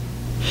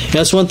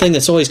 That's one thing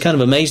that's always kind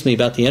of amazed me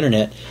about the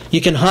internet.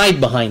 You can hide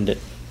behind it.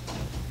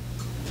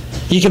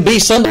 You can be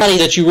somebody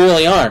that you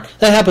really aren't.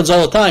 That happens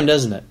all the time,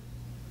 doesn't it?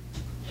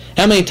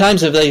 How many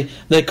times have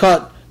they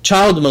caught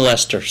child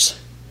molesters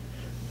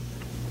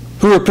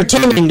who are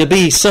pretending to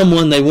be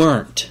someone they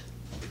weren't?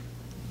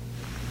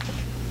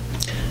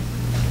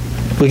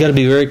 We got to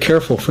be very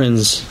careful,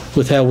 friends,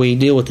 with how we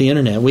deal with the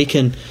internet. We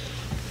can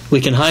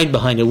hide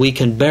behind it. We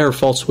can bear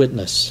false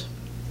witness.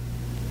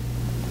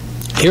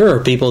 Here are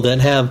people that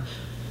have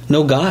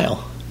no guile,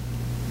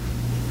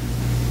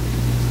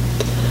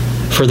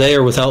 for they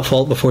are without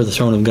fault before the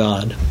throne of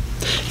God.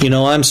 You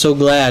know, I'm so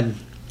glad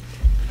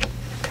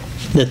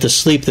that the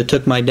sleep that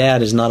took my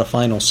dad is not a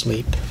final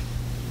sleep.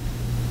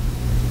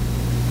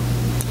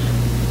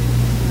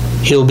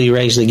 He'll be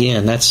raised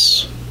again.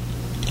 That's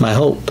my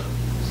hope.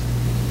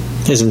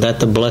 Isn't that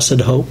the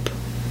blessed hope?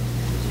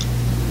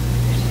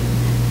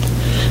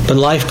 But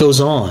life goes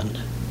on,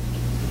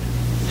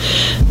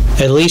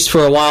 at least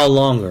for a while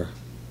longer.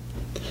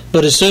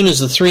 But as soon as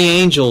the 3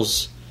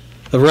 angels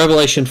of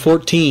Revelation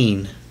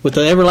 14 with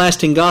the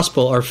everlasting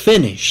gospel are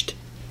finished,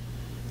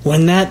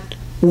 when that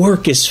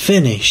work is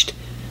finished,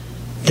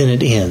 then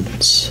it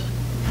ends.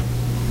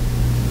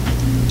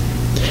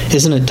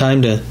 Isn't it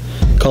time to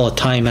call a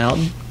time out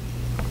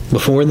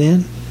before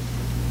then?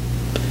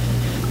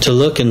 To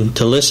look and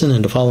to listen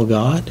and to follow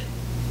God?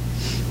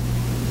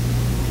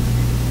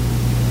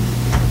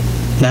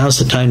 Now's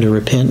the time to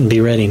repent and be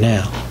ready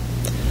now.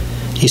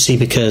 You see,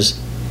 because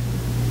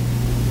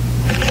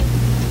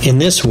in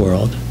this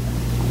world,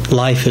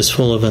 life is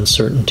full of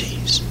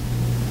uncertainties.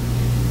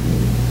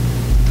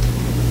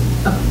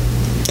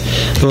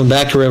 Going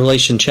back to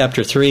Revelation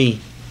chapter 3,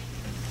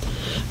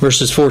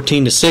 verses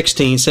 14 to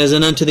 16, says,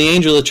 and unto the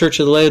angel of the church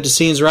of the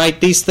Laodiceans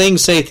write, these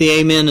things saith the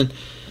Amen, and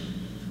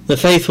the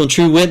faithful and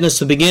true witness,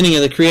 the beginning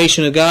of the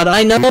creation of God.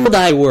 I know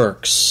thy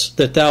works,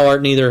 that thou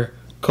art neither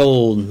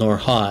cold nor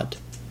hot.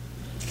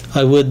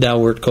 I would thou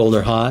wert cold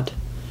or hot.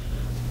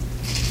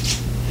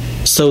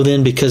 So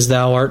then, because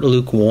thou art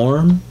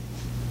lukewarm,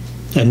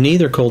 and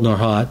neither cold nor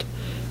hot,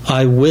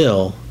 I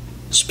will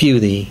spew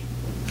thee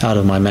out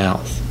of my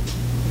mouth.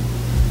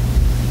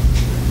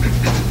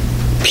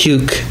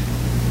 Puke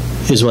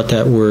is what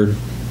that word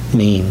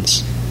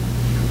means.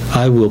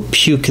 I will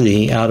puke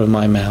thee out of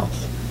my mouth.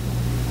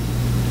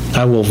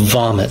 I will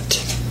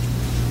vomit.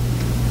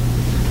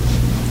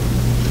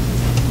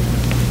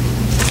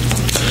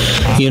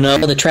 You know,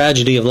 the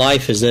tragedy of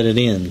life is that it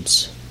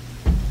ends.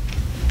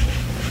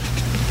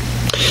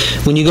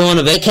 When you go on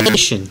a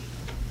vacation,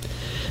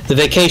 the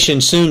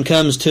vacation soon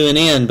comes to an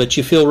end, but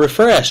you feel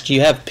refreshed.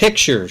 You have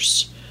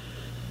pictures.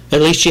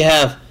 At least you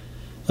have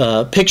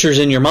pictures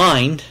in your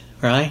mind,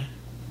 right?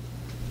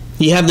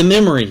 You have the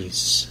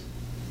memories.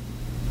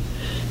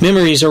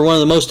 Memories are one of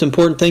the most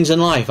important things in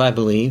life, I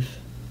believe.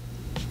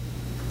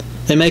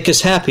 They make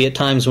us happy at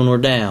times when we're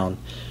down.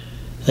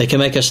 They can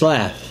make us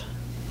laugh.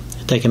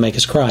 They can make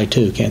us cry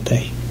too, can't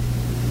they?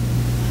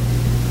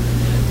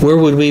 Where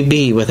would we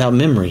be without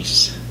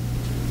memories?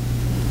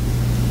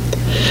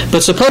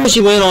 But suppose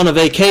you went on a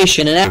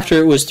vacation and after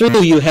it was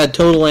through, you had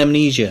total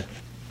amnesia.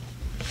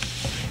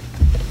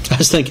 I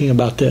was thinking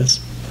about this.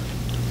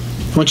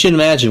 I want you to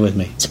imagine with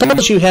me.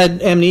 Suppose you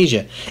had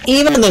amnesia.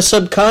 Even the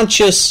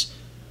subconscious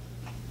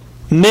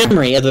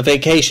memory of the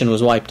vacation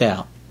was wiped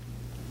out.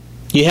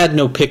 You had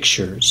no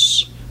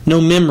pictures,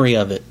 no memory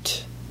of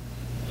it.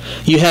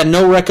 You had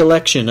no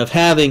recollection of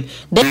having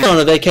been on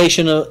a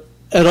vacation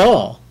at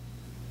all.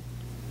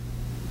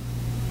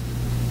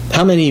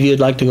 How many of you would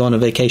like to go on a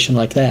vacation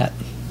like that?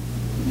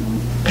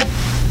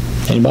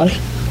 Anybody?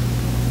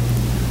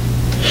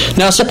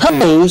 Now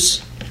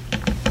suppose,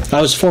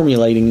 I was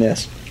formulating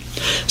this.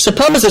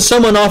 Suppose that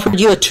someone offered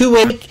you a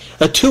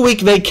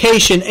two-week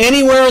vacation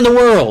anywhere in the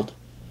world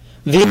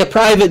via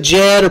private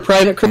jet or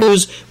private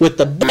cruise with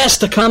the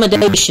best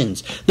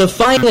accommodations, the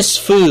finest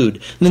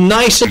food, the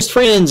nicest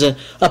friends, a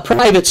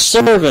private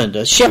servant,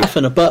 a chef,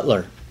 and a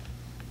butler.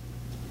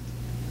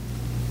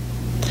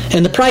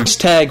 And the price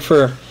tag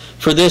for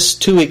this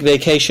 2-week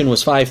vacation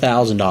was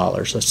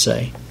 $5,000, let's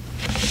say.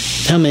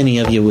 How many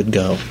of you would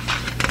go?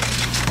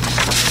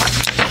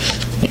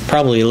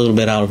 Probably a little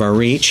bit out of our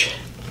reach,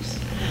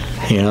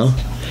 you know.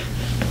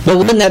 But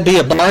wouldn't that be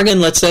a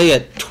bargain, let's say,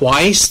 at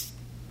twice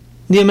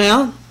the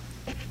amount?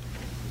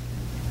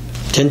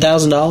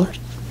 $10,000?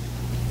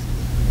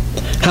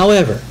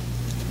 However,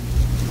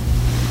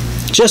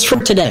 just for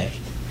today,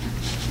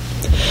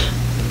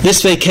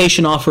 this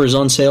vacation offer is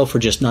on sale for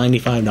just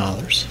 $95.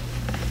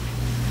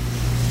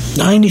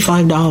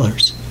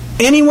 $95.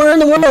 Anywhere in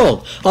the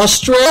world.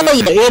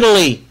 Australia,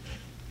 Italy,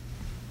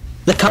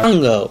 the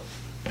Congo.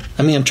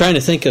 I mean, I'm trying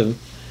to think of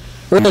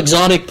real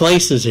exotic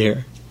places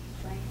here.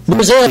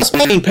 Brazil,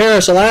 Spain,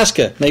 Paris,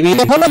 Alaska, maybe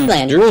even Holy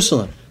Land,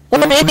 Jerusalem.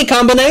 Well, any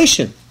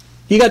combination.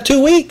 You got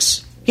 2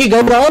 weeks. You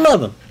go to all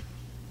of them.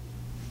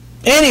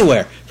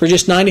 Anywhere for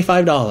just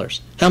 $95.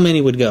 How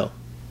many would go?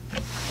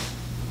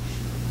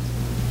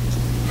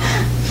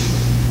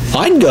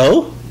 I'd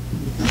go.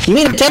 You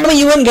mean to tell me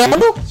you wouldn't go? Not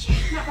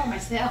by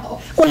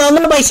myself. Well, no,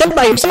 not by yourself.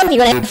 You're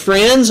going to have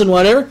friends and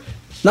whatever.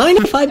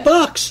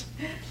 $95.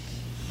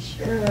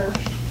 Sure.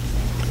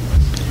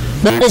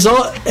 But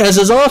as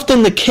is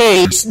often the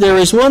case, there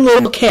is one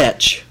little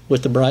catch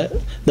with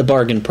the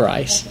bargain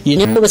price. You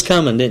knew it was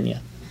coming, didn't you?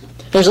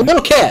 There's a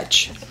little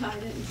catch.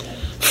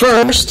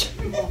 First,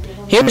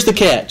 here's the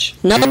catch.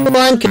 No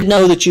one could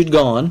know that you'd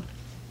gone.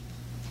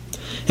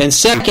 And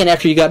second,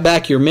 after you got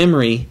back, your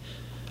memory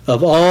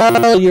of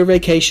all your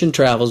vacation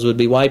travels would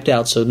be wiped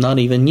out, so not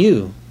even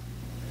you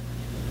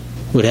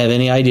would have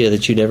any idea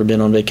that you'd ever been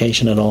on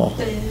vacation at all.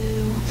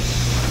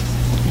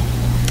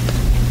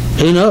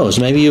 Who knows?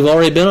 Maybe you've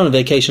already been on a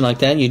vacation like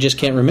that and you just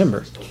can't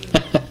remember. Just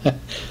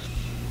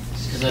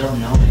because I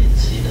don't know, I didn't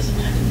see it doesn't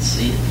mean I didn't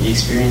see it. You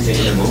experience it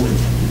in the moment.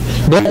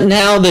 But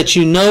now that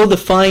you know the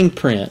fine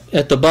print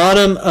at the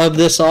bottom of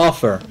this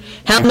offer,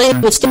 how many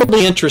would still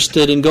be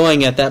interested in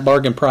going at that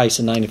bargain price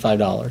of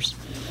 $95?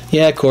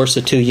 Yeah, of course,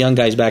 the two young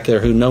guys back there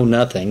who know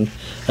nothing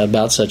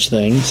about such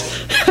things.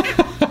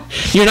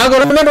 You're not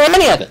going to remember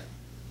any of it.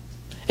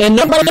 And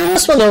nobody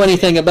else will know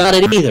anything about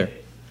it either.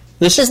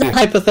 This is not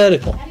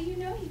hypothetical. How do you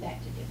know you got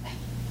to do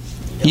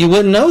it? You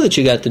wouldn't know that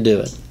you got to do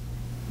it.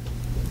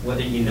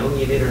 Whether you know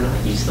you did or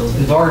not, you still...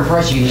 The bargain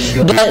price, you can just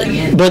go back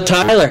again. But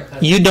Tyler,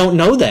 you don't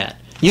know that.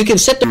 You can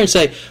sit there and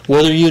say,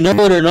 whether you know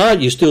it or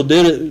not, you still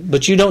did it,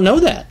 but you don't know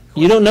that.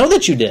 You don't know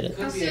that you did it.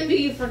 How soon do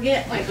you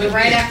forget? Like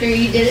right after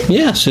you did it?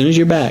 Yeah, as soon as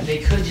you're back. They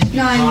could just be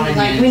No, I mean, conning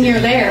like you when to you're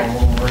do there.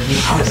 all over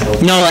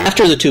again. No,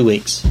 after the 2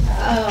 weeks.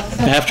 Oh,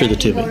 so After the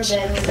 2 go to weeks.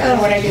 bed.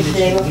 Oh, what I did the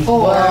day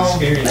before.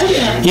 Well,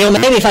 You know,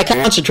 maybe if I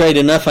concentrate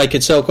enough, I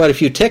could sell quite a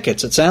few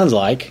tickets, it sounds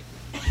like.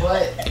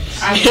 but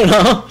You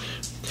know?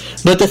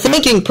 But the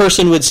thinking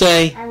person would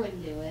say, I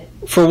wouldn't do it.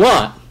 for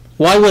what?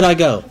 Why would I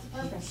go?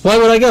 Why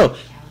would I go?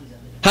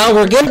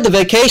 However good the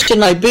vacation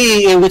might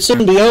be, it would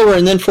soon be over,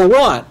 and then for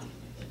what?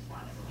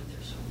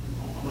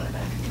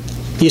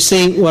 You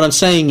see, what I'm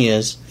saying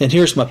is, and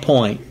here's my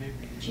point.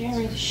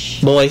 Jared,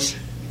 shh. Boys,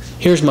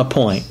 here's my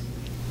point.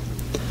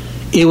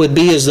 It would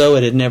be as though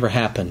it had never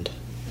happened.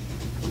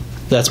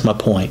 That's my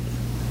point.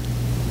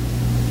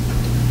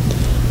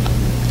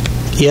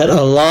 Yet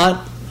a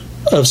lot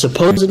of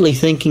supposedly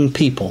thinking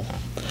people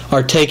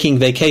are taking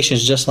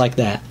vacations just like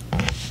that.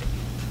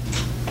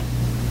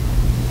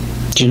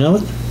 Do you know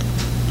it?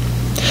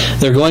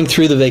 They're going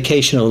through the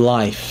vacation of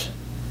life,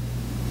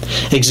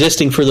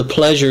 existing for the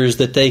pleasures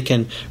that they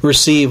can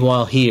receive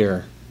while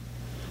here.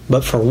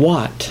 But for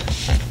what?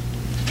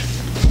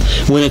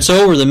 When it's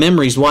over, the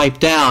memory's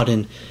wiped out,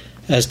 and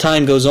as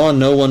time goes on,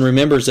 no one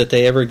remembers that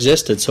they ever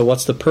existed. So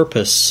what's the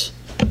purpose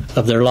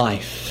of their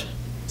life?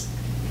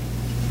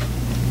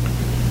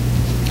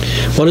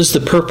 What is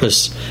the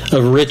purpose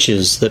of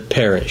riches that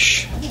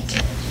perish?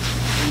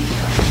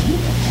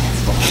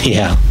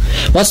 Yeah.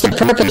 What's the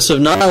purpose of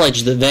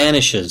knowledge that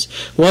vanishes?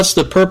 What's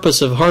the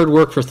purpose of hard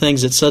work for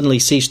things that suddenly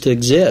cease to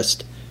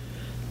exist?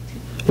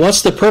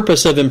 What's the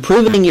purpose of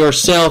improving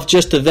yourself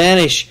just to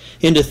vanish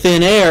into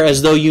thin air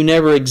as though you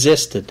never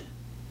existed?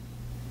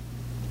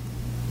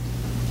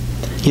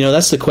 You know,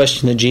 that's the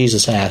question that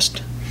Jesus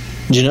asked.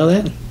 Did you know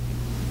that?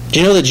 Do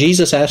you know that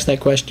Jesus asked that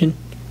question?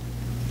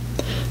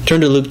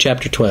 Turn to Luke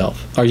chapter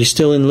 12. Are you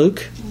still in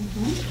Luke?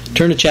 Mm-hmm.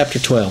 Turn to chapter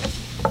 12.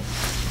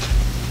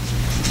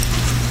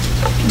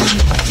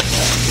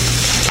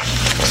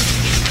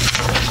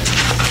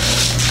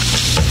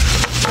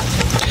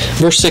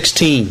 Verse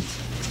 16.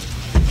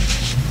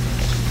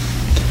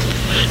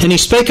 And he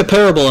spake a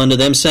parable unto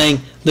them,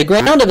 saying, The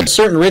ground of a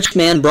certain rich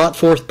man brought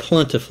forth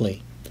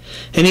plentifully.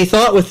 And he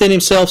thought within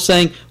himself,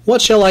 saying,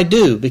 What shall I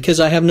do, because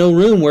I have no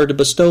room where to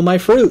bestow my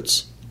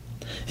fruits?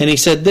 And he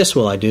said, This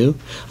will I do.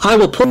 I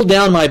will pull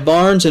down my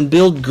barns and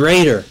build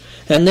greater,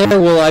 and there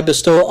will I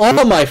bestow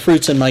all my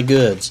fruits and my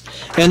goods.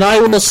 And I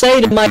will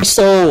say to my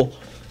soul,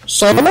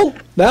 Soul,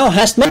 thou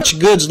hast much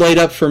goods laid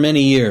up for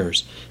many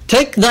years.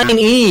 Take thine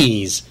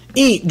ease,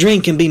 eat,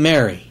 drink, and be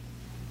merry.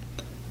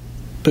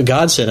 But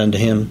God said unto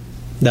him,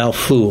 Thou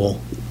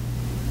fool,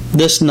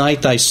 this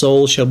night thy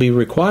soul shall be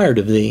required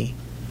of thee.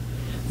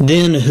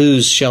 Then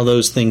whose shall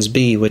those things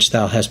be which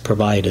thou hast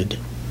provided?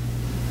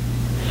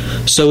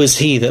 So is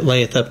he that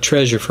layeth up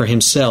treasure for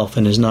himself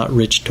and is not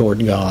rich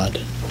toward God.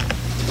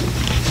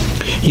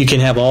 You can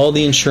have all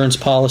the insurance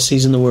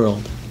policies in the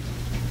world.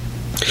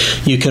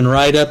 You can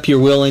write up your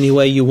will any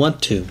way you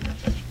want to.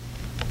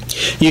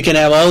 You can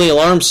have all the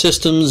alarm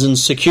systems and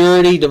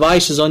security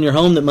devices on your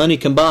home that money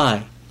can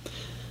buy.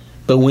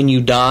 But when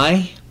you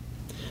die,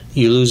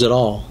 you lose it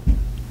all.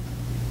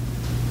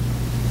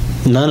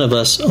 None of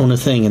us own a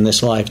thing in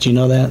this life. Do you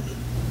know that?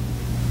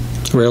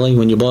 Really?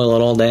 When you boil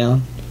it all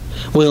down?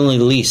 We only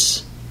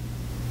lease.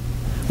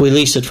 We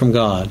lease it from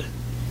God.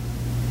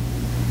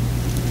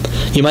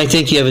 You might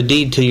think you have a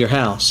deed to your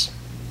house.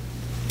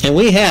 And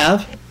we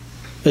have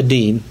a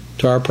deed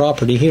to our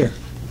property here.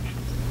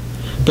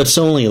 But it's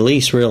only a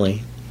lease,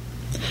 really.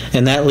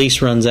 And that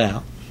lease runs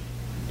out.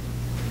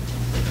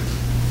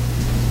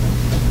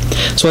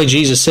 That's why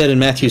Jesus said in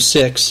Matthew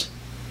 6,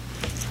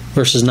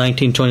 verses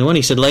 19-21,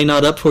 He said, Lay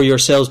not up for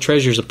yourselves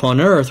treasures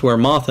upon earth, where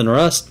moth and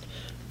rust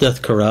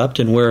doth corrupt,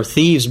 and where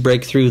thieves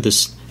break through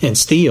and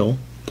steal.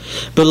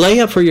 But lay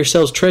up for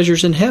yourselves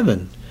treasures in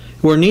heaven,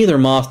 where neither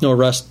moth nor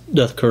rust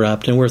doth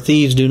corrupt, and where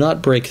thieves do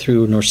not break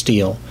through nor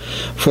steal.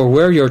 For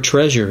where your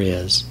treasure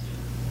is,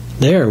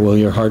 there will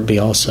your heart be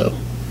also.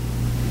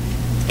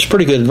 It's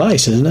pretty good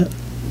advice, isn't it?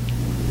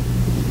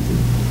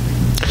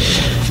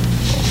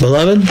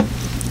 Beloved,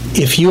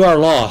 if you are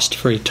lost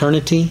for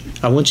eternity,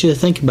 I want you to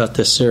think about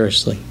this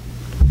seriously.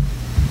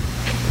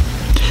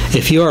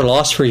 If you are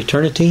lost for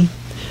eternity,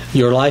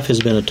 your life has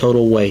been a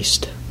total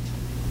waste.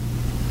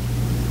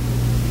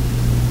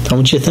 I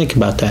want you to think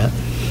about that.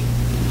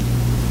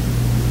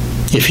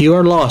 If you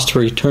are lost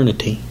for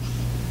eternity,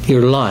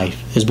 your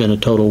life has been a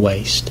total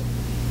waste.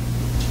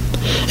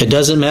 It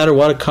doesn't matter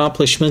what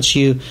accomplishments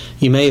you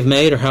may have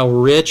made or how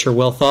rich or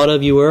well thought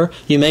of you were.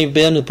 You may have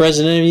been the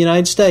President of the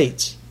United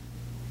States.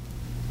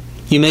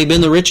 You may have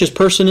been the richest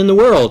person in the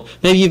world.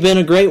 Maybe you've been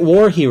a great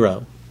war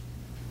hero.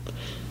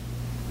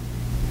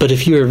 But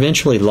if you are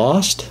eventually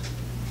lost,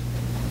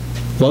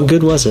 what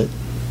good was it?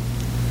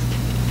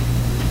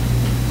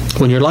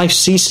 When your life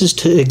ceases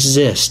to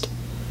exist,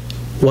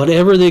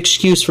 whatever the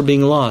excuse for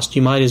being lost,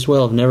 you might as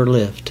well have never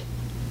lived.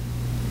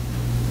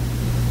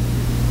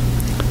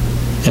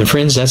 And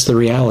friends, that's the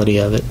reality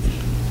of it.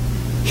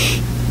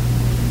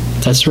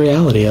 That's the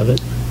reality of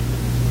it.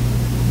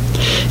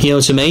 You know,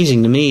 it's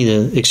amazing to me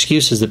the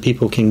excuses that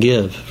people can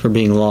give for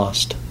being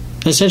lost.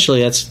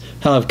 Essentially, that's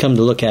how I've come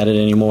to look at it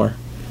anymore.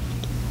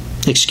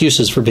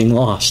 Excuses for being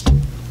lost.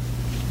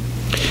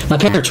 My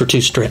parents were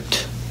too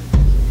strict.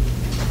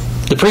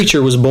 The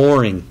preacher was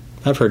boring.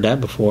 I've heard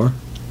that before.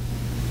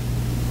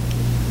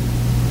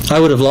 I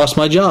would have lost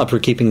my job for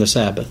keeping the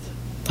Sabbath.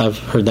 I've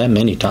heard that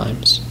many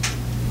times.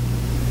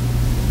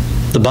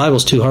 The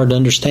Bible's too hard to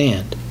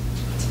understand.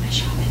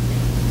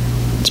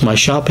 It's my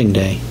shopping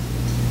day.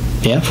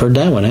 Yeah, I've heard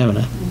that one, haven't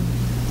I?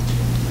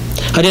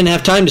 I didn't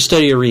have time to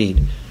study or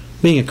read.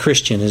 Being a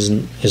Christian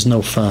is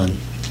no fun.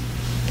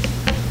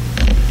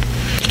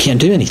 You can't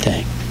do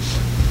anything.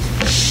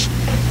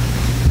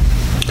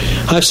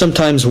 I've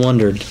sometimes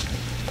wondered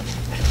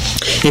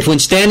if when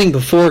standing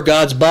before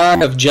God's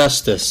bar of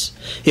justice,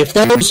 if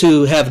those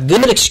who have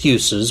good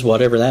excuses,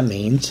 whatever that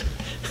means,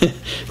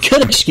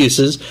 good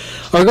excuses,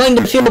 are going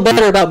to feel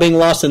better about being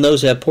lost than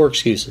those who have poor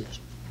excuses.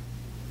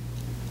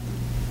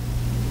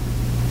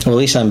 Well, at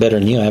least I'm better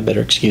than you. I have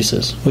better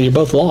excuses. Well, you're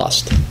both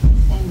lost.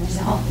 Same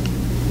result.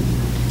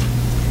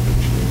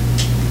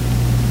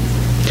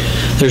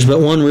 There's but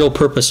one real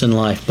purpose in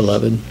life,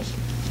 beloved,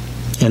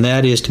 and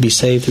that is to be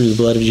saved through the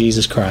blood of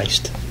Jesus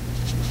Christ.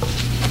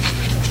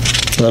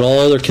 Let all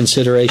other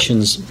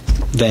considerations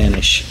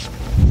vanish.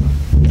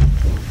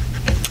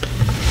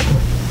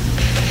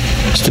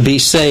 It's to be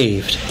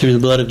saved through the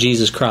blood of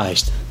Jesus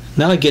Christ.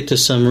 Now I get to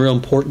some real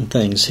important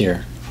things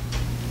here.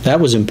 That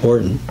was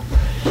important.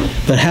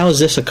 But how is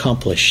this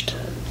accomplished?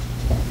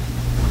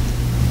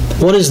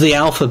 What is the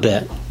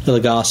alphabet of the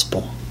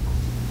gospel.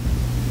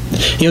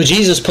 You know,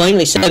 Jesus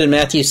plainly said in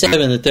Matthew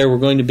 7 that there were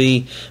going to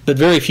be but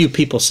very few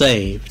people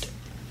saved.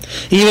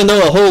 Even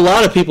though a whole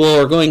lot of people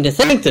are going to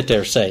think that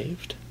they're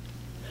saved.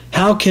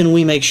 How can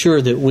we make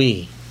sure that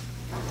we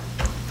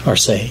are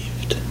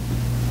saved?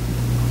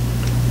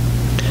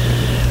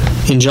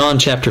 In John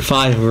chapter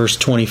 5, verse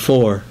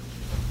 24,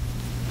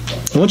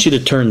 I want you to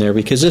turn there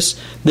because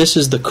this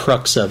is the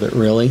crux of it,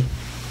 really.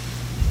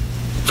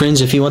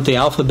 Friends, if you want the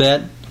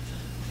alphabet,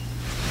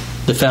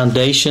 the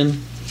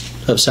foundation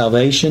of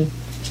salvation,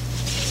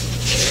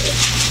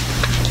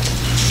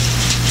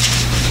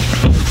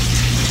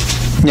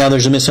 now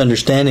there's a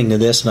misunderstanding to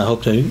this, and I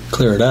hope to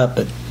clear it up,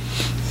 but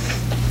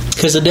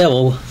because the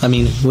devil,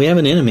 we have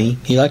an enemy.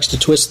 He likes to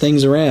twist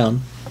things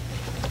around.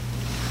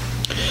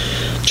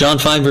 John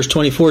 5, verse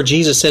 24,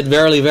 Jesus said,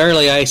 "Verily,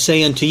 verily, I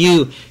say unto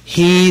you,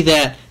 he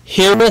that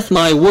heareth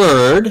my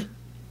word,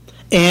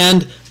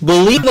 and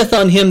believeth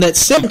on him that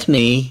sent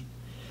me,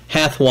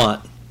 hath"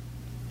 what?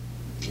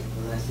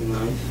 Everlasting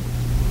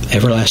life.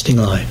 Everlasting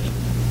life.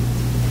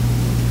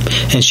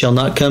 And shall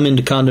not come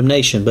into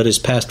condemnation, but is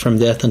passed from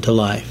death unto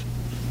life.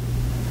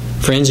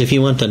 Friends, if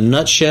you want the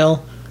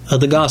nutshell of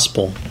the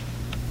gospel,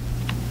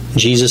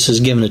 Jesus has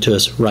given it to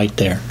us right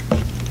there.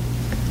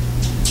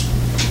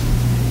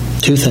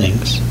 Two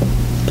things.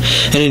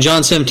 And in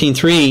John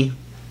 17:3,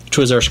 which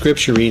was our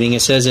scripture reading,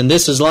 it says, "And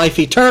this is life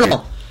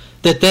eternal,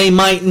 that they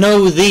might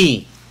know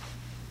thee,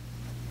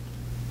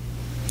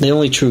 the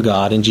only true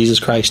God, and Jesus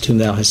Christ whom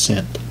thou hast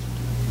sent."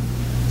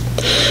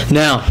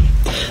 Now,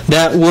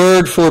 that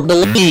word for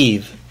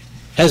believe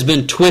has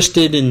been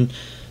twisted and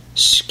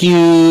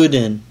skewed,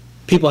 and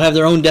people have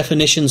their own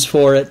definitions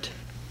for it.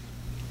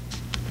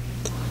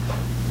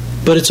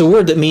 But it's a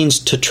word that means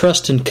to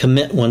trust and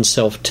commit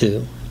oneself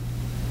to.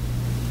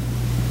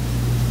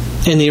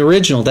 In the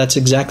original, that's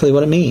exactly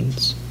what it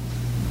means.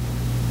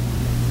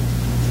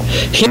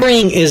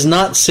 Hearing is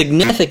not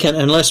significant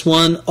unless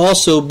one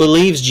also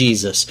believes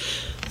Jesus.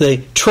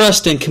 They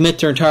trust and commit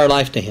their entire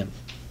life to Him.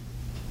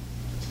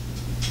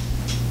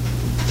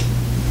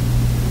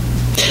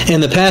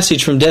 And the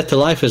passage from death to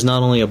life is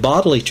not only a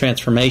bodily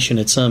transformation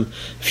at some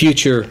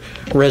future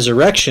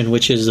resurrection,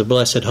 which is a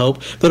blessed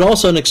hope, but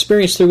also an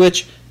experience through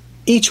which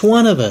each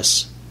one of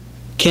us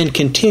can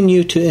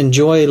continue to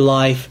enjoy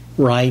life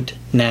right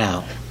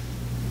now.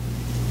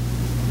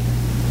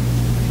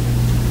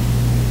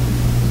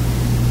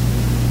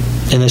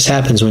 And this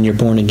happens when you're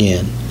born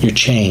again. You're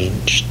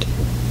changed.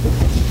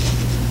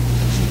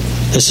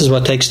 This is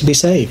what it takes to be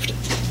saved.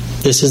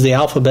 This is the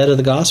alphabet of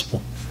the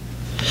gospel.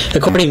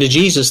 According to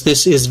Jesus,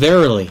 this is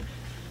verily.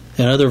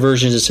 In other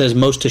versions it says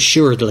most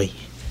assuredly.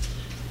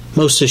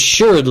 Most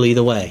assuredly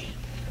the way.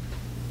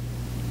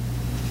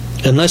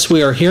 Unless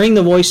we are hearing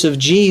the voice of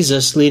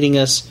Jesus leading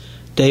us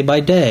day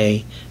by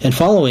day and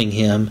following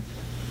Him,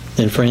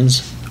 then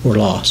friends, we're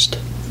lost.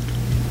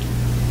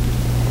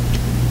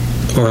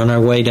 We're on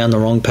our way down the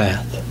wrong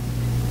path.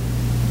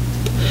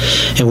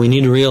 And we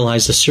need to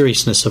realize the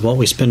seriousness of what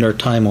we spend our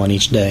time on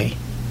each day.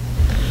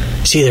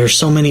 See, there are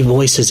so many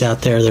voices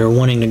out there that are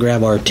wanting to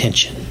grab our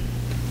attention.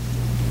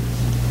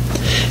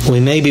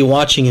 We may be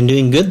watching and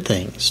doing good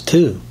things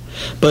too.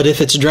 But if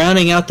it's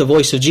drowning out the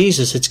voice of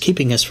Jesus, it's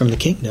keeping us from the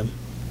kingdom.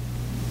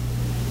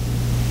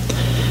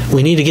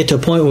 We need to get to a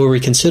point where we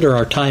consider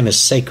our time as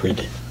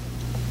sacred.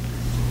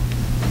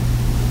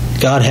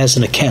 God has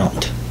an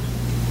account.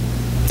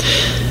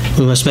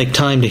 We must make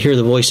time to hear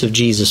the voice of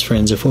Jesus,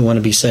 friends, if we want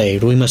to be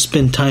saved. We must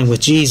spend time with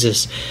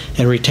Jesus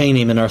and retain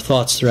Him in our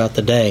thoughts throughout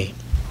the day.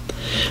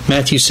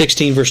 Matthew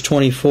 16, verse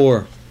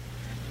 24.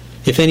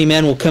 If any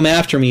man will come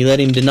after me, let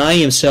him deny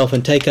himself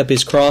and take up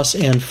his cross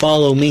and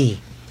follow me.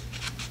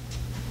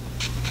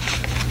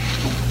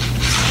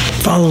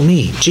 Follow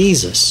me,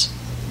 Jesus.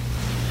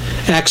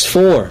 Acts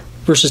 4,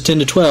 verses 10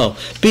 to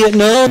 12. Be it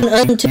known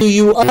unto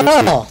you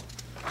all,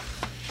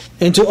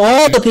 and to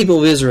all the people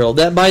of Israel,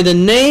 that by the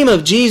name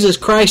of Jesus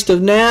Christ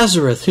of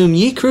Nazareth, whom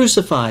ye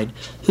crucified,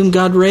 whom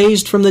God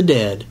raised from the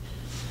dead,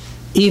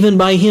 even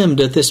by Him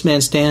doth this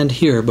man stand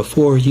here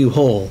before you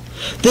whole.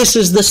 This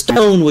is the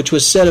stone which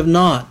was set at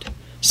naught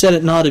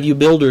of you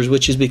builders,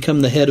 which is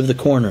become the head of the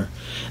corner.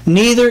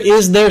 Neither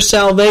is there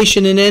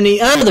salvation in any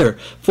other,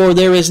 for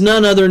there is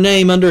none other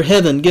name under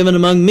heaven given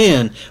among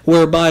men,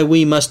 whereby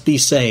we must be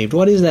saved.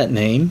 What is that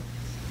name?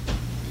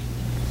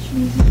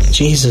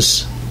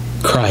 Jesus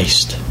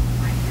Christ.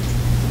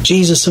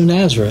 Jesus of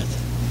Nazareth.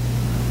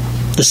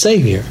 The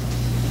Savior.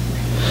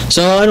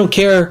 So I don't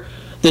care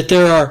that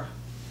there are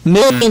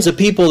millions of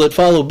people that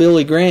follow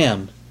Billy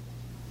Graham.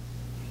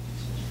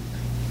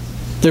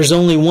 There's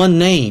only one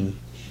name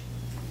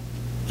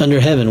under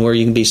heaven where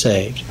you can be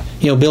saved.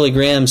 You know, Billy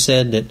Graham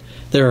said that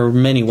there are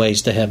many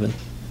ways to heaven.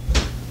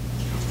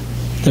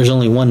 There's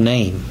only one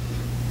name,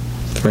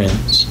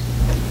 friends.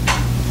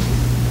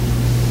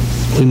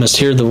 We must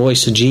hear the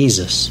voice of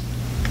Jesus.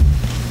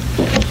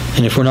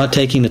 And if we're not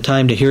taking the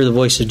time to hear the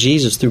voice of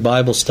Jesus through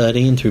Bible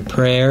study and through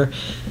prayer,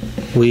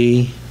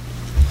 we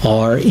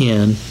are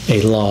in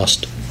a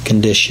lost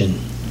condition.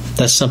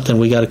 That's something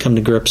we got to come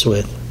to grips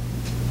with.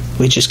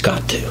 We just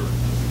got to.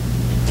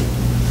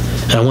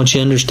 And I want you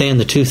to understand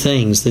the two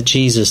things that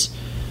Jesus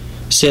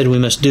said we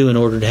must do in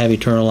order to have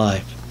eternal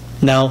life.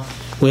 Now,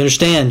 we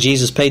understand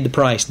Jesus paid the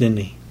price, didn't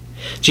He?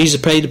 Jesus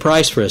paid the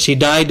price for us. He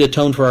died to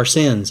atone for our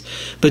sins.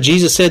 But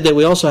Jesus said that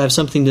we also have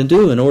something to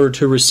do in order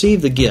to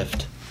receive the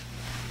gift.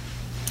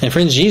 And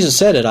friends, Jesus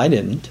said it, I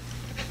didn't.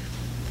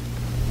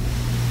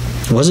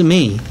 It wasn't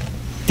me.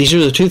 These are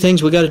the two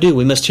things we got to do.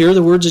 We must hear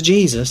the words of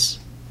Jesus,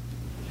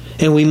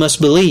 and we must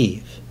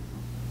believe,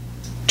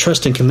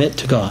 trust and commit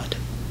to God.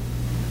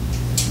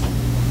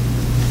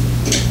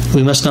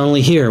 We must not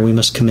only hear, we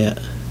must commit.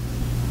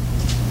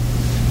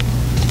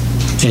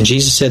 And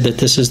Jesus said that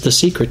this is the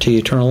secret to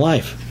eternal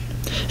life.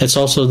 It's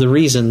also the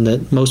reason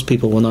that most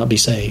people will not be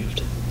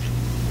saved.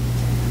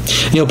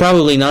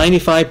 Probably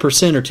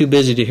 95% are too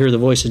busy to hear the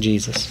voice of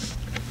Jesus.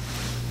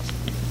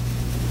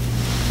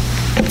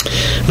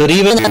 But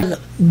even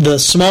the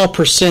small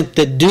percent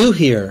that do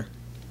hear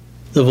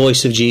the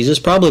voice of Jesus,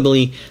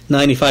 probably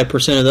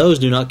 95% of those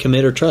do not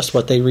commit or trust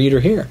what they read or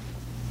hear.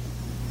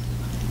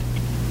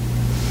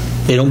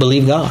 They don't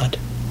believe God.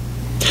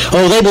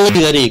 Oh, they believe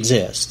that He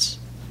exists.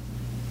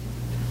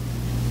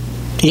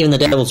 Even the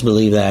devils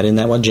believe that. Isn't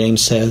that what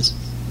James says?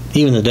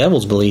 Even the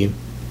devils believe,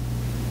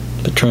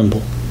 but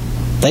tremble.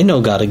 They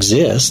know God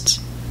exists,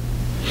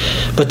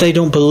 but they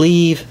don't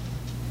believe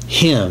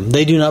Him.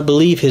 They do not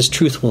believe His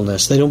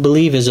truthfulness. They don't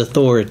believe His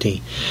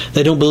authority.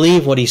 They don't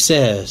believe what He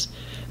says.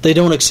 They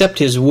don't accept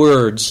His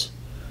words,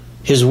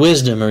 His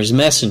wisdom, or His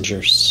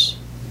messengers.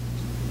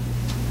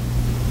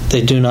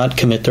 They do not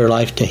commit their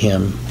life to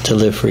Him to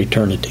live for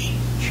eternity.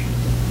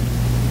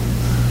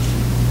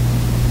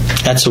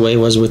 That's the way it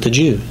was with the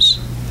Jews.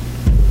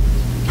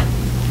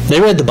 They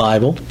read the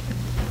Bible.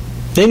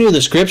 They knew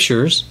the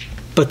Scriptures,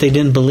 but they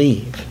didn't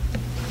believe.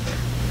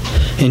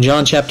 In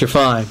John chapter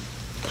 5,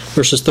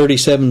 verses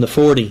 37 to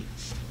 40,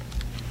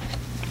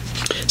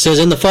 it says,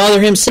 "And the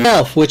Father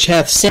Himself, which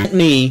hath sent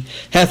me,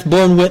 hath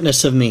borne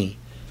witness of me.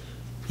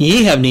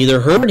 Ye have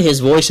neither heard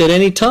His voice at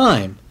any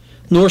time,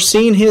 nor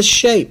seen His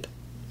shape.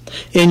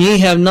 And ye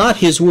have not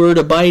His word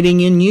abiding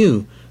in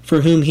you,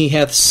 for whom He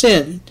hath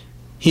sent,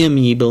 Him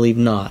ye believe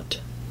not.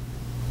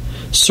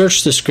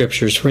 Search the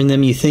Scriptures, for in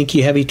them ye think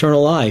ye have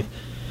eternal life,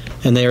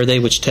 and they are they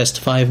which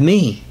testify of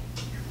me.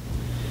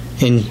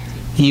 And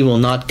ye will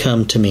not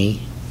come to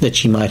me,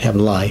 that ye might have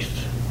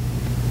life."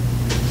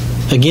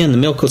 Again, the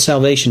milk of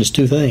salvation is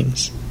two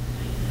things.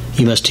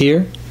 You must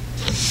hear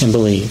and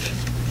believe.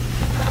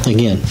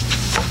 Again,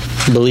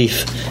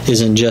 belief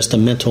isn't just a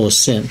mental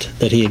assent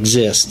that He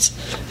exists.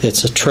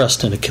 It's a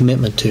trust and a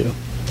commitment to.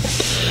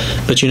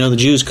 But the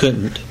Jews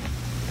couldn't.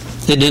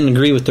 They didn't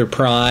agree with their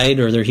pride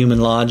or their human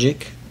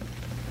logic.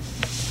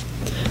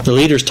 The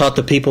leaders taught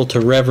the people to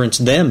reverence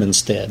them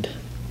instead.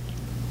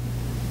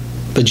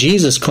 But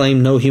Jesus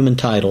claimed no human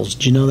titles.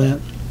 Did you know that?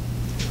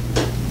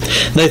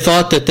 They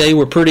thought that they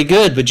were pretty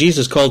good, but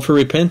Jesus called for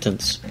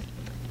repentance.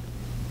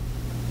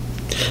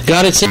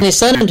 God had sent His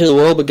Son into the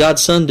world, but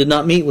God's Son did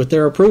not meet with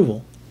their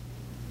approval.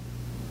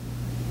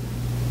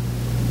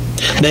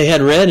 They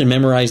had read and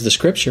memorized the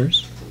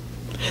Scriptures.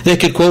 They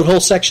could quote whole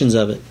sections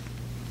of it.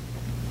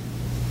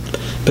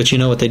 But you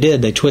know what they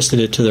did? They twisted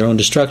it to their own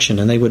destruction,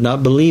 and they would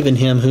not believe in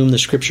Him whom the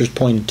Scriptures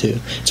pointed to.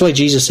 That's why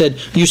Jesus said,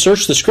 "You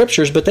search the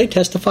Scriptures, but they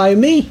testify of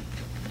me.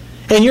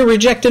 And you're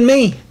rejecting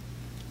me."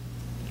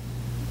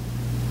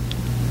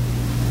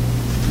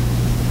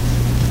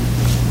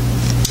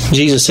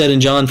 Jesus said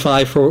in John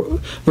 5,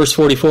 verse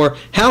 44,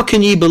 "How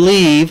can ye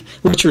believe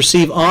which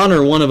receive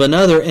honor one of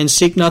another, and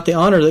seek not the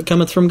honor that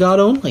cometh from God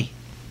only?"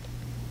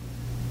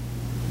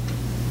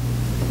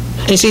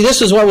 And see,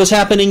 this is what was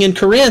happening in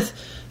Corinth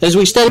as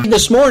we studied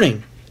this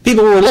morning.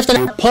 People were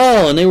lifting up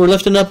Paul, and they were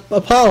lifting up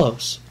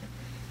Apollos.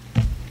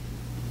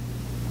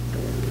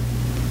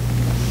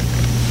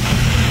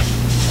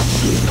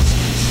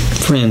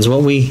 Friends,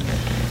 what we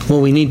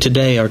need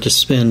today are to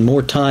spend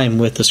more time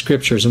with the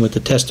Scriptures and with the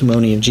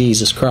testimony of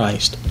Jesus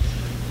Christ,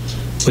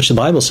 which the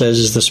Bible says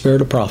is the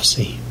spirit of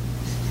prophecy.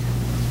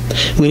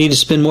 We need to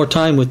spend more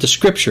time with the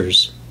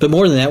Scriptures, but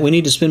more than that, we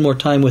need to spend more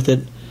time with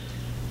it,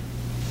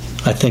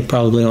 I think,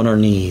 probably on our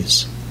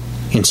knees,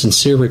 in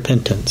sincere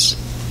repentance,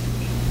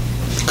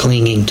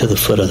 clinging to the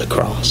foot of the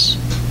cross.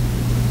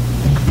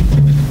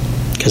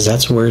 Because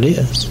that's where it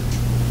is.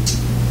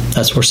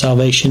 That's where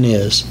salvation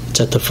is.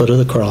 It's at the foot of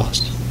the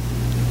cross.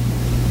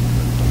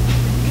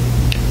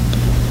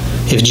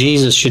 If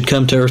Jesus should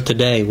come to earth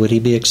today, would He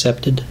be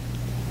accepted?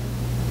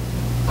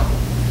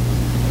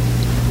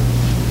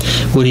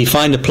 Would He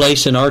find a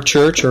place in our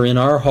church or in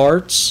our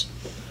hearts?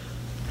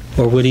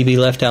 Or would He be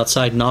left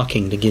outside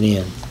knocking to get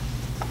in?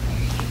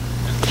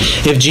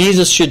 If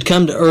Jesus should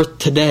come to earth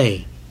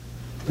today,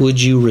 would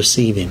you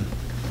receive Him?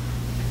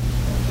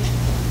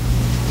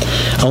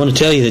 I want to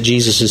tell you that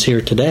Jesus is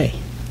here today.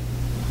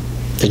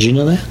 Did you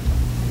know that?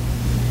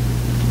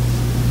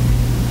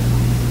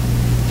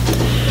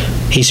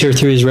 He's here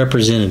through His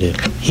representative.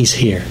 He's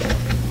here.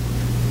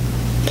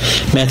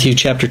 Matthew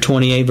chapter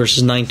 28,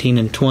 verses 19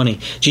 and 20.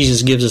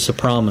 Jesus gives us a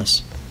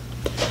promise.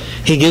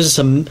 He gives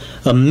us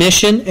a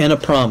mission and a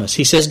promise.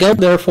 He says, "Go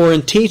therefore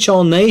and teach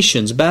all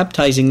nations,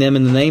 baptizing them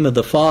in the name of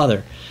the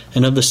Father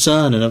and of the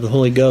Son and of the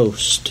Holy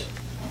Ghost,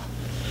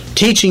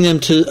 teaching them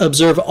to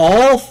observe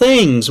all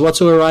things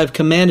whatsoever I have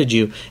commanded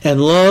you.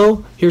 And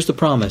lo," here's the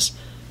promise,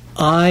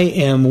 "I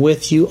am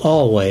with you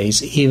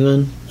always,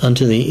 even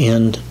unto the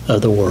end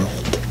of the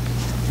world."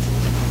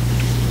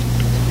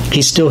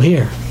 He's still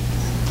here.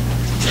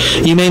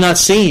 You may not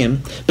see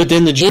Him, but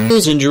then the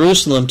Jews in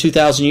Jerusalem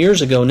 2,000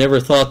 years ago never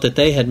thought that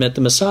they had met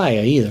the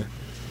Messiah either.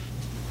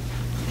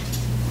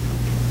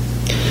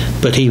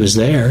 But He was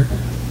there,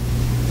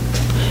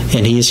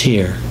 and He is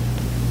here.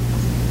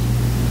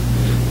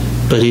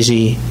 But is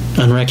He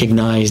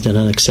unrecognized and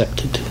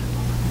unaccepted,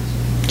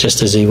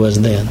 just as He was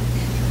then?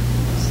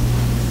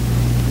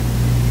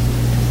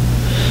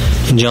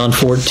 In John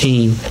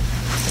 14,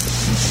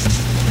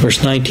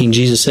 verse 19,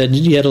 Jesus said,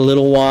 "Yet a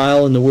little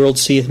while, and the world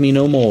seeth me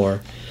no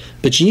more.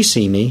 But ye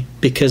see me,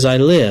 because I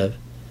live.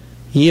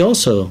 Ye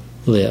also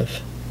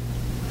live.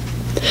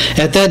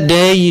 At that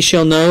day ye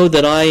shall know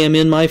that I am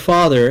in my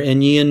Father,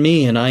 and ye in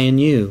me, and I in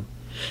you.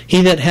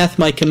 He that hath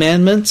my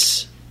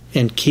commandments,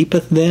 and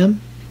keepeth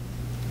them,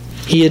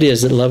 he it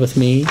is that loveth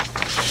me,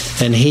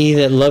 and he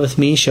that loveth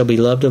me shall be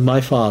loved of my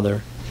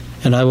Father,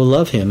 and I will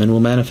love him, and will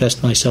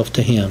manifest myself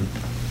to him."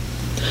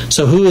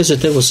 So who is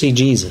it that will see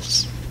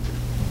Jesus?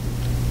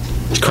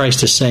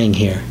 Christ is saying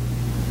here,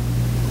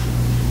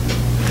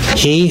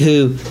 he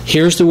who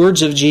hears the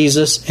words of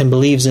Jesus and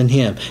believes in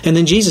Him. And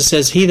then Jesus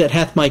says, "He that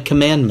hath my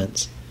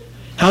commandments."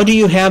 How do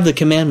you have the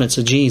commandments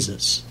of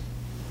Jesus?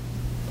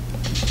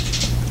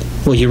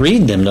 Well, you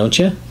read them, don't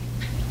you?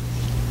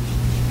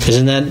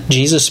 Isn't that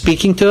Jesus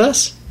speaking to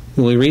us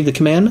when we read the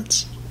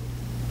commandments?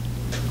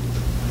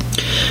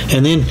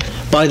 And then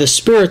by the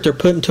Spirit they're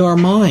put into our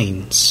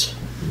minds.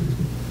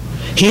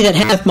 He that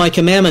hath my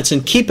commandments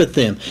and keepeth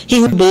them. He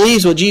who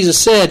believes what Jesus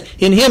said,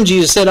 in Him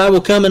Jesus said, "I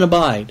will come and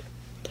abide."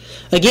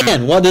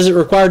 Again, what does it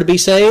require to be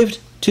saved?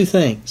 Two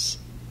things.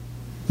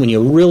 When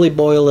you really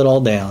boil it all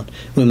down,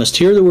 we must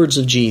hear the words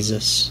of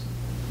Jesus,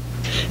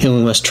 and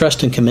we must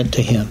trust and commit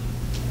to Him.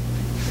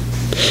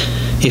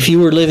 If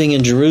you were living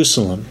in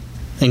Jerusalem,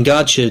 and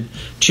God should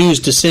choose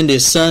to send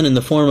His Son in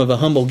the form of a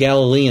humble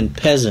Galilean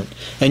peasant,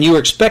 and you were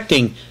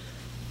expecting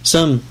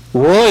some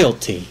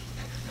royalty,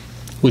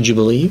 would you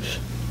believe?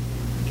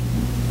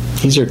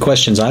 These are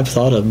questions I've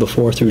thought of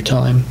before through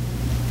time.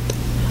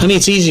 I mean,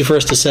 it's easy for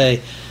us to say,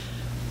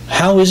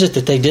 how is it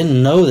that they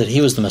didn't know that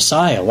He was the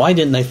Messiah? Why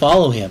didn't they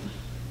follow Him?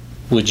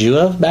 Would you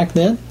have back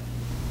then?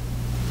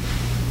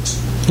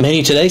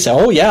 Many today say,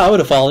 "Oh yeah, I would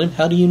have followed Him."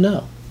 How do you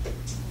know?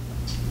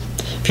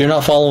 If you're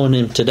not following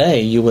Him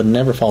today, you would have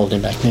never followed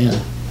Him back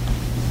then.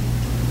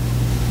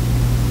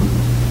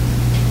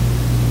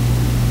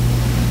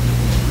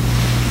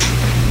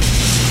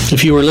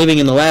 If you were living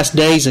in the last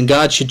days and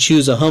God should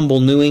choose a humble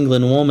New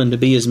England woman to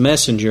be His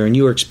messenger, and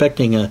you were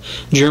expecting a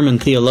German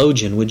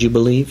theologian, would you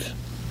believe?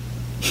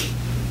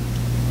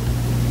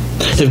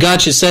 If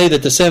God should say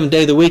that the seventh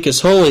day of the week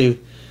is holy,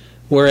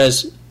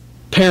 whereas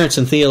parents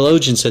and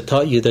theologians had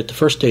taught you that the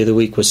first day of the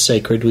week was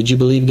sacred, would you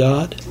believe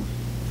God?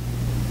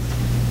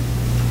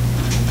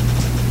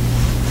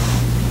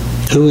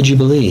 Who would you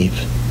believe?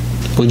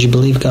 Would you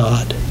believe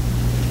God?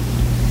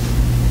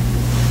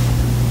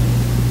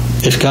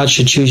 If God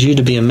should choose you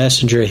to be a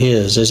messenger of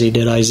His, as He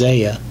did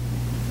Isaiah,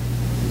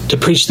 to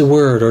preach the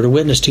word or to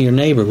witness to your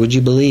neighbor, would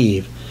you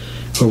believe?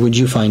 Or would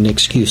you find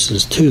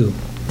excuses too?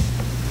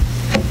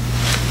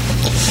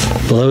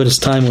 Beloved, it's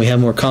time we have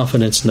more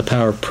confidence in the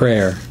power of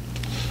prayer.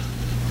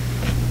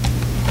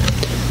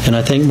 And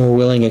I think more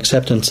willing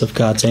acceptance of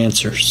God's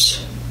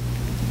answers.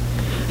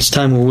 It's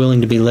time we're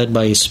willing to be led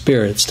by His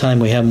Spirit. It's time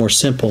we have more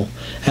simple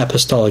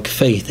apostolic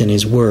faith in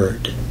His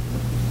Word.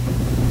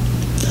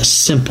 A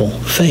simple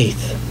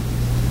faith.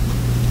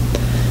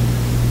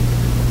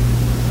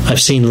 I've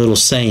seen little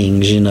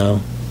sayings,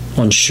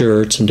 on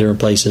shirts and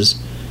different places.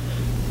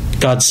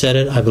 God said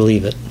it, I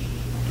believe it.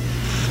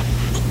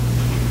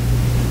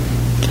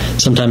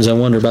 Sometimes I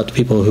wonder about the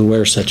people who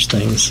wear such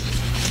things.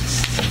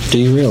 Do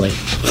you really?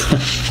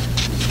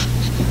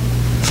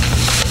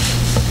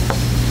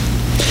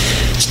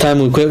 It's time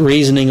we quit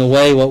reasoning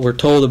away what we're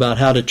told about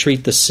how to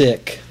treat the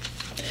sick,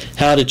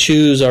 how to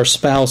choose our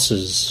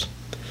spouses,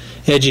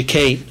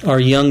 educate our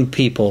young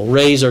people,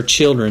 raise our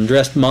children,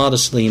 dress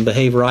modestly and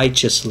behave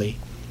righteously.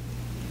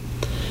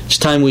 It's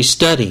time we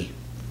study,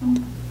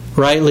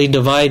 rightly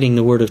dividing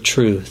the word of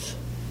truth,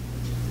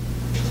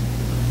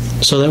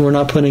 so that we're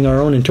not putting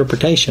our own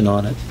interpretation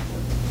on it.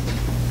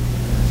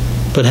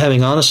 But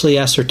having honestly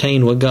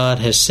ascertained what God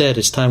has said,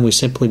 it's time we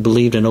simply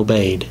believed and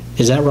obeyed.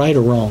 Is that right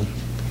or wrong?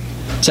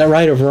 Is that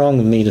right or wrong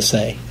of me to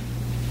say?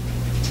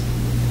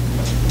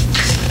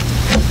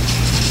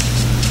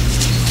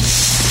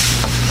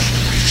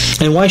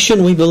 And why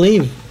shouldn't we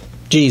believe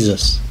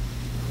Jesus?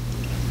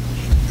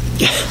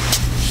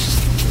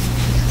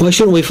 Why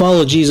shouldn't we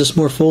follow Jesus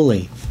more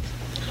fully?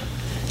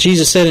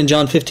 Jesus said in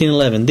John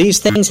 15:11, "These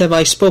things have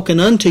I spoken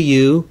unto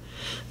you,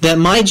 that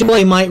my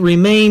joy might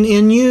remain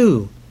in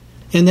you,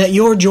 and that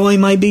your joy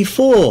might be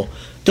full."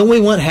 Don't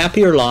we want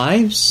happier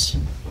lives?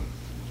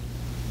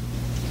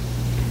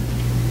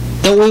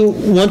 Don't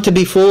we want to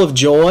be full of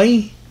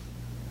joy?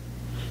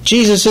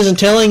 Jesus isn't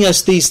telling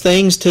us these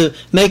things to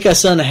make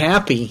us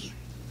unhappy.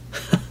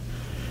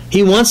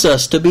 He wants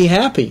us to be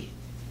happy.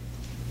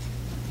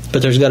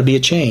 But there's got to be a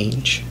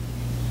change.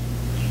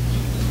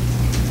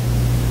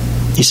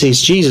 You see,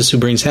 it's Jesus who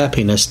brings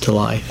happiness to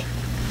life.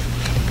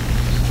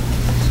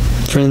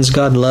 Friends,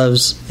 God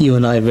loves you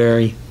and I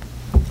very,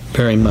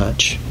 very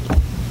much.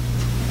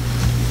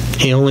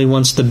 He only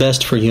wants the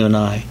best for you and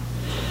I.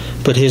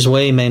 But His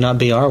way may not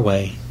be our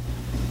way.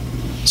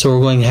 So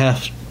we're going to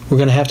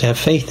have to have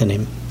faith in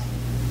Him.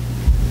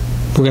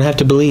 We're going to have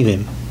to believe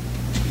Him.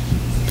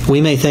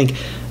 We may think,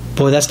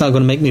 boy, that's not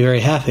going to make me very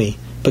happy.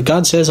 But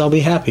God says I'll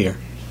be happier.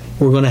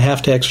 We're going to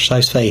have to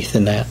exercise faith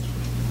in that.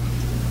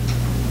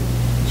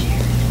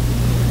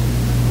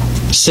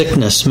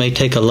 Sickness may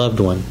take a loved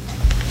one.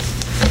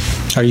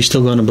 Are you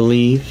still going to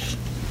believe?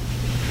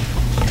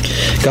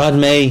 God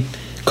may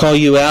call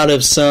you out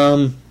of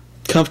some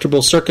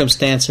comfortable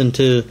circumstance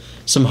into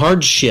some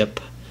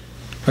hardship.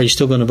 Are you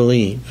still going to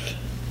believe?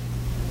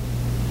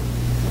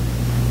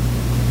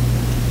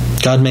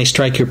 God may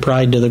strike your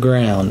pride to the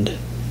ground.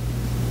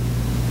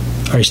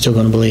 Are you still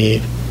going to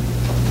believe?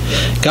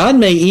 God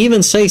may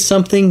even say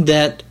something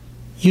that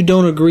you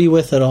don't agree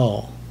with at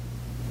all.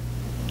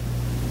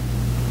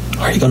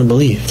 Are you going to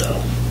believe,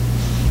 though?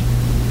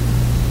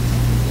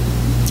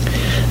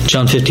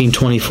 John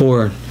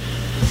 15:24,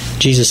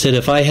 Jesus said,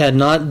 "If I had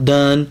not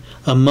done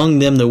among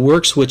them the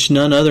works which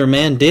none other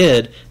man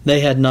did,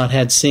 they had not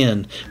had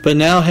sin. But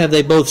now have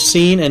they both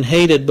seen and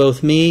hated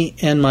both me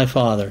and my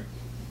Father."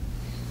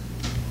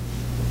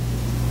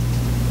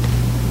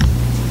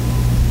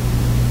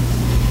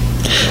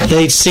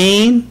 They'd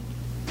seen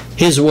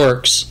His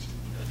works.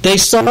 They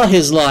saw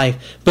His life,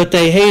 but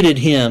they hated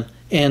Him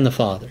and the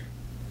Father.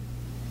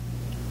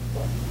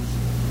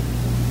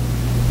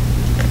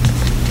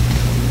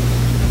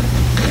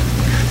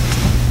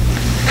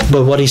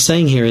 But what He's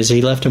saying here is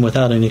He left him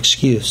without an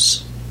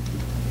excuse.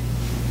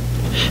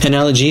 And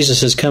now that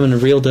Jesus has come and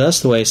revealed to us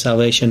the way of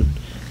salvation,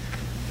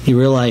 you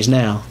realize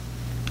now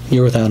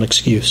you're without an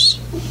excuse.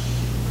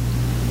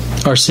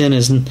 Our sin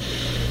is in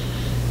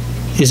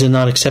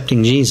not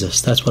accepting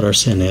Jesus. That's what our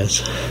sin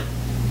is.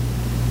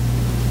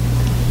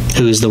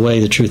 Who is the way,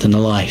 the truth, and the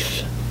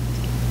life.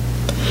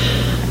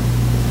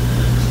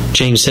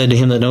 James said, "To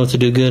him that knoweth to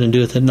do good and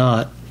doeth it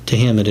not, to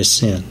him it is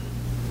sin."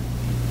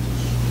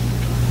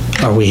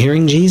 Are we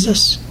hearing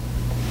Jesus?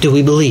 Do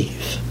we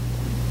believe?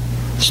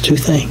 It's two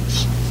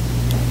things.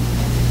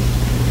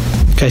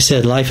 Like I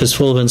said, life is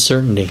full of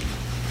uncertainty.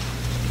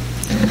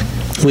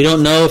 We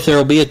don't know if there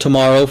will be a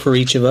tomorrow for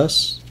each of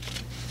us.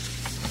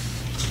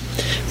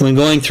 When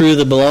going through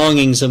the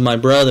belongings of my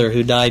brother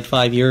who died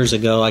 5 years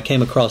ago, I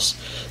came across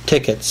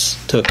tickets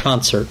to a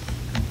concert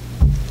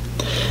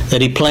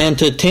that he planned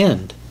to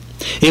attend.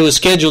 It was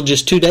scheduled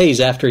just 2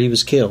 days after he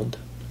was killed.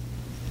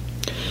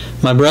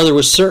 My brother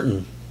was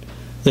certain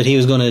that he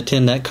was going to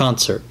attend that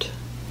concert.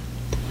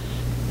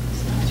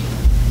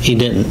 He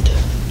didn't.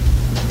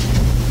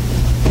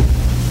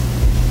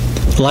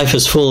 Life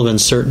is full of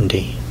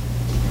uncertainty.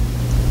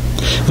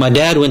 My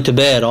dad went to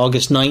bed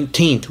August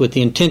 19th with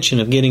the intention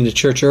of getting to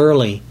church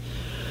early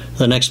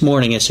the next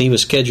morning as he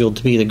was scheduled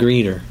to be the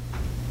greeter.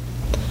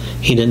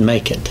 He didn't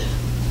make it.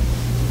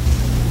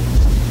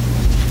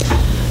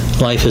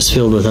 Life is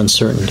filled with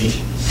uncertainty.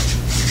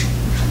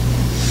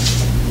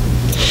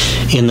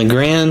 In the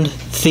grand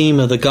theme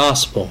of the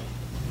gospel,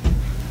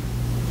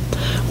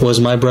 was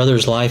my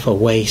brother's life a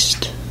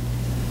waste?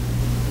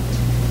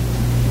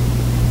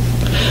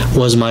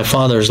 Was my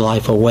father's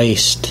life a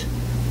waste?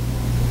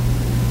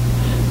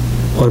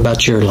 What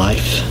about your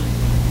life?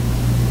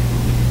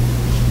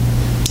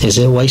 Is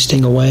it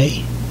wasting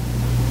away?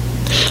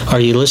 Are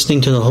you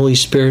listening to the Holy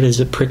Spirit as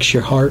it pricks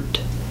your heart?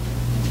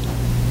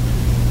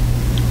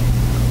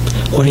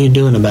 What are you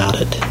doing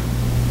about it?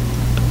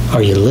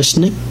 Are you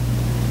listening?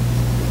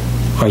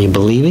 Are you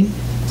believing?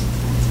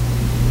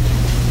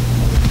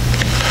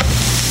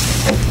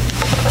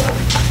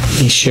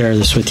 Let me share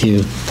this with you.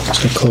 I'm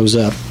just going to close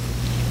up.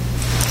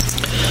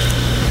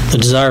 The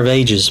Desire of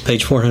Ages,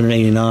 page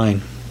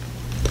 489.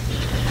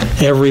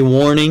 Every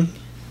warning,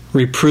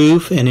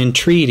 reproof, and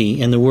entreaty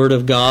in the Word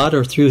of God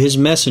or through His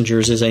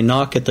messengers is a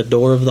knock at the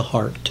door of the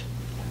heart.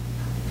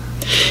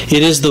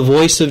 It is the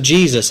voice of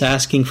Jesus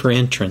asking for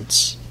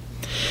entrance.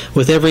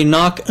 With every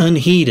knock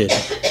unheeded,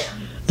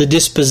 the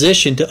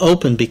disposition to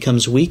open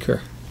becomes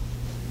weaker.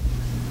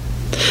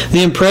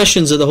 The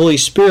impressions of the Holy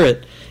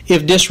Spirit,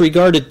 if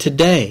disregarded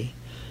today,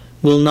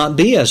 will not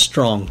be as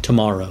strong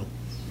tomorrow.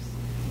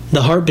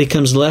 The heart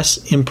becomes less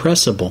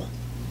impressible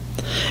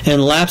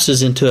and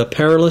lapses into a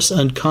perilous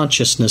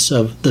unconsciousness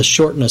of the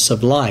shortness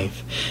of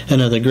life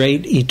and of the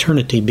great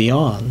eternity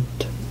beyond.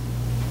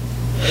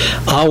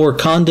 Our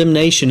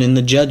condemnation in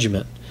the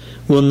judgment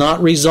will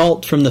not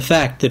result from the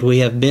fact that we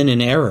have been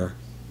in error,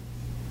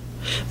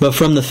 but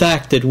from the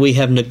fact that we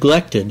have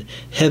neglected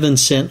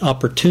heaven-sent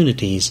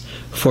opportunities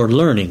for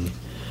learning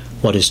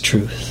what is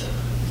truth.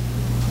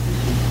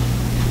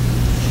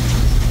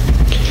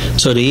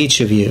 So to each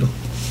of you,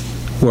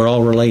 we're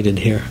all related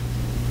here.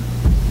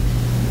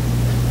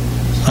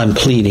 I'm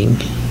pleading.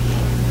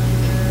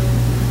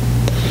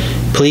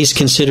 Please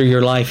consider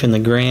your life in the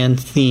grand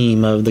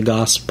theme of the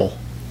gospel.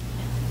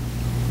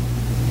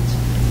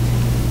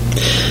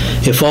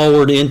 If all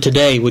were to end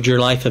today, would your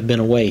life have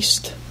been a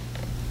waste?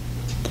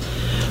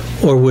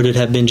 Or would it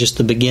have been just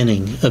the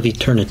beginning of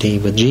eternity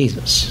with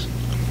Jesus?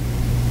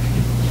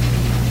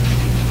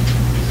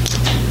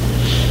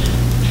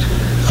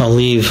 I'll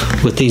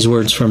leave with these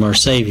words from our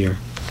Savior.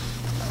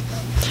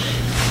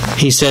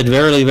 He said,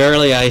 "Verily,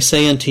 verily, I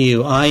say unto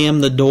you, I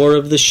am the door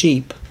of the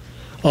sheep.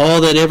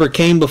 All that ever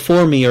came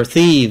before me are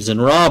thieves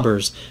and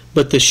robbers,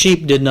 but the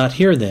sheep did not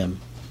hear them.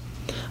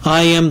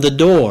 I am the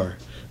door.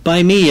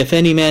 By me, if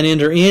any man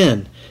enter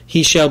in,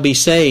 he shall be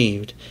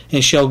saved,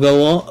 and shall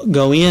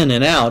go in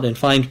and out, and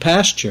find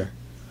pasture.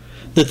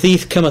 The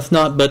thief cometh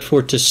not but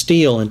for to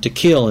steal, and to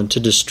kill, and to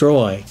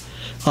destroy.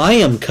 I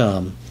am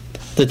come,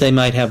 that they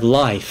might have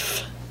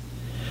life,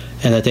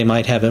 and that they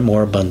might have it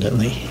more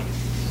abundantly."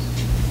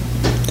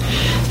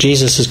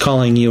 Jesus is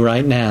calling you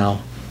right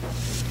now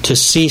to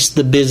cease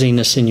the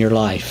busyness in your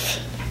life,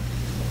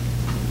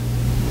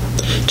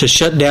 to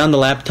shut down the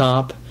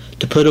laptop,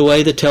 to put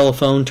away the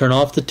telephone, turn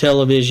off the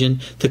television,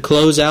 to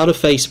close out of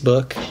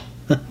Facebook,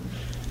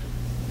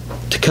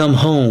 to come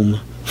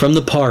home from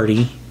the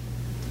party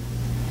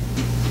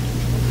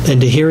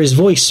and to hear His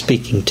voice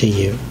speaking to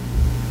you.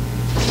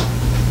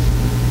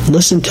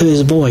 Listen to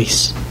His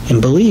voice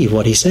and believe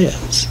what He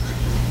says,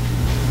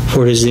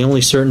 for it is the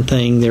only certain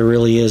thing there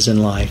really is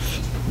in life.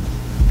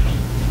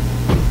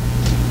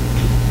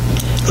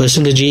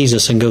 Listen to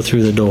Jesus and go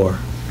through the door.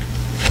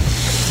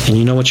 And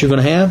you know what you're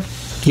going to have?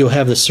 You'll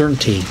have the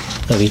certainty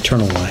of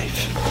eternal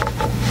life.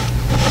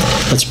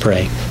 Let's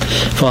pray.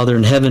 Father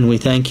in heaven, we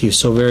thank you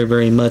so very,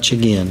 very much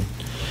again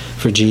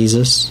for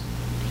Jesus,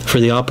 for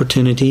the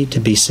opportunity to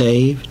be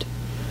saved.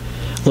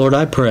 Lord,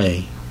 I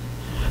pray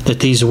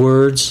that these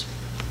words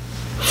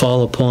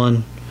fall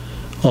upon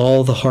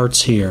all the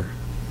hearts here,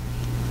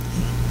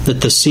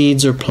 that the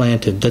seeds are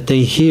planted, that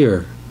they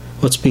hear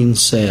what's being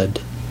said,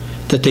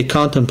 that they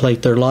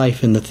contemplate their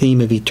life in the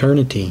theme of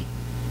eternity.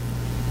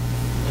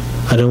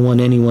 I don't want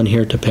anyone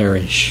here to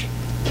perish.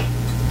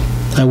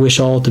 I wish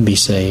all to be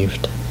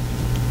saved.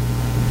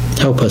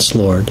 Help us,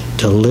 Lord,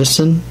 to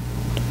listen,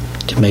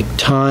 to make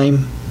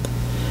time,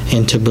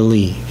 and to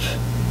believe.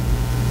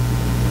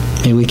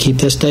 May we keep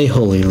this day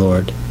holy,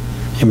 Lord,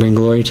 and bring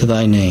glory to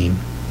Thy name.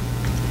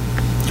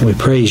 And we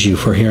praise You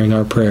for hearing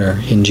our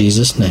prayer in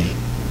Jesus' name.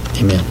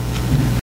 Amen.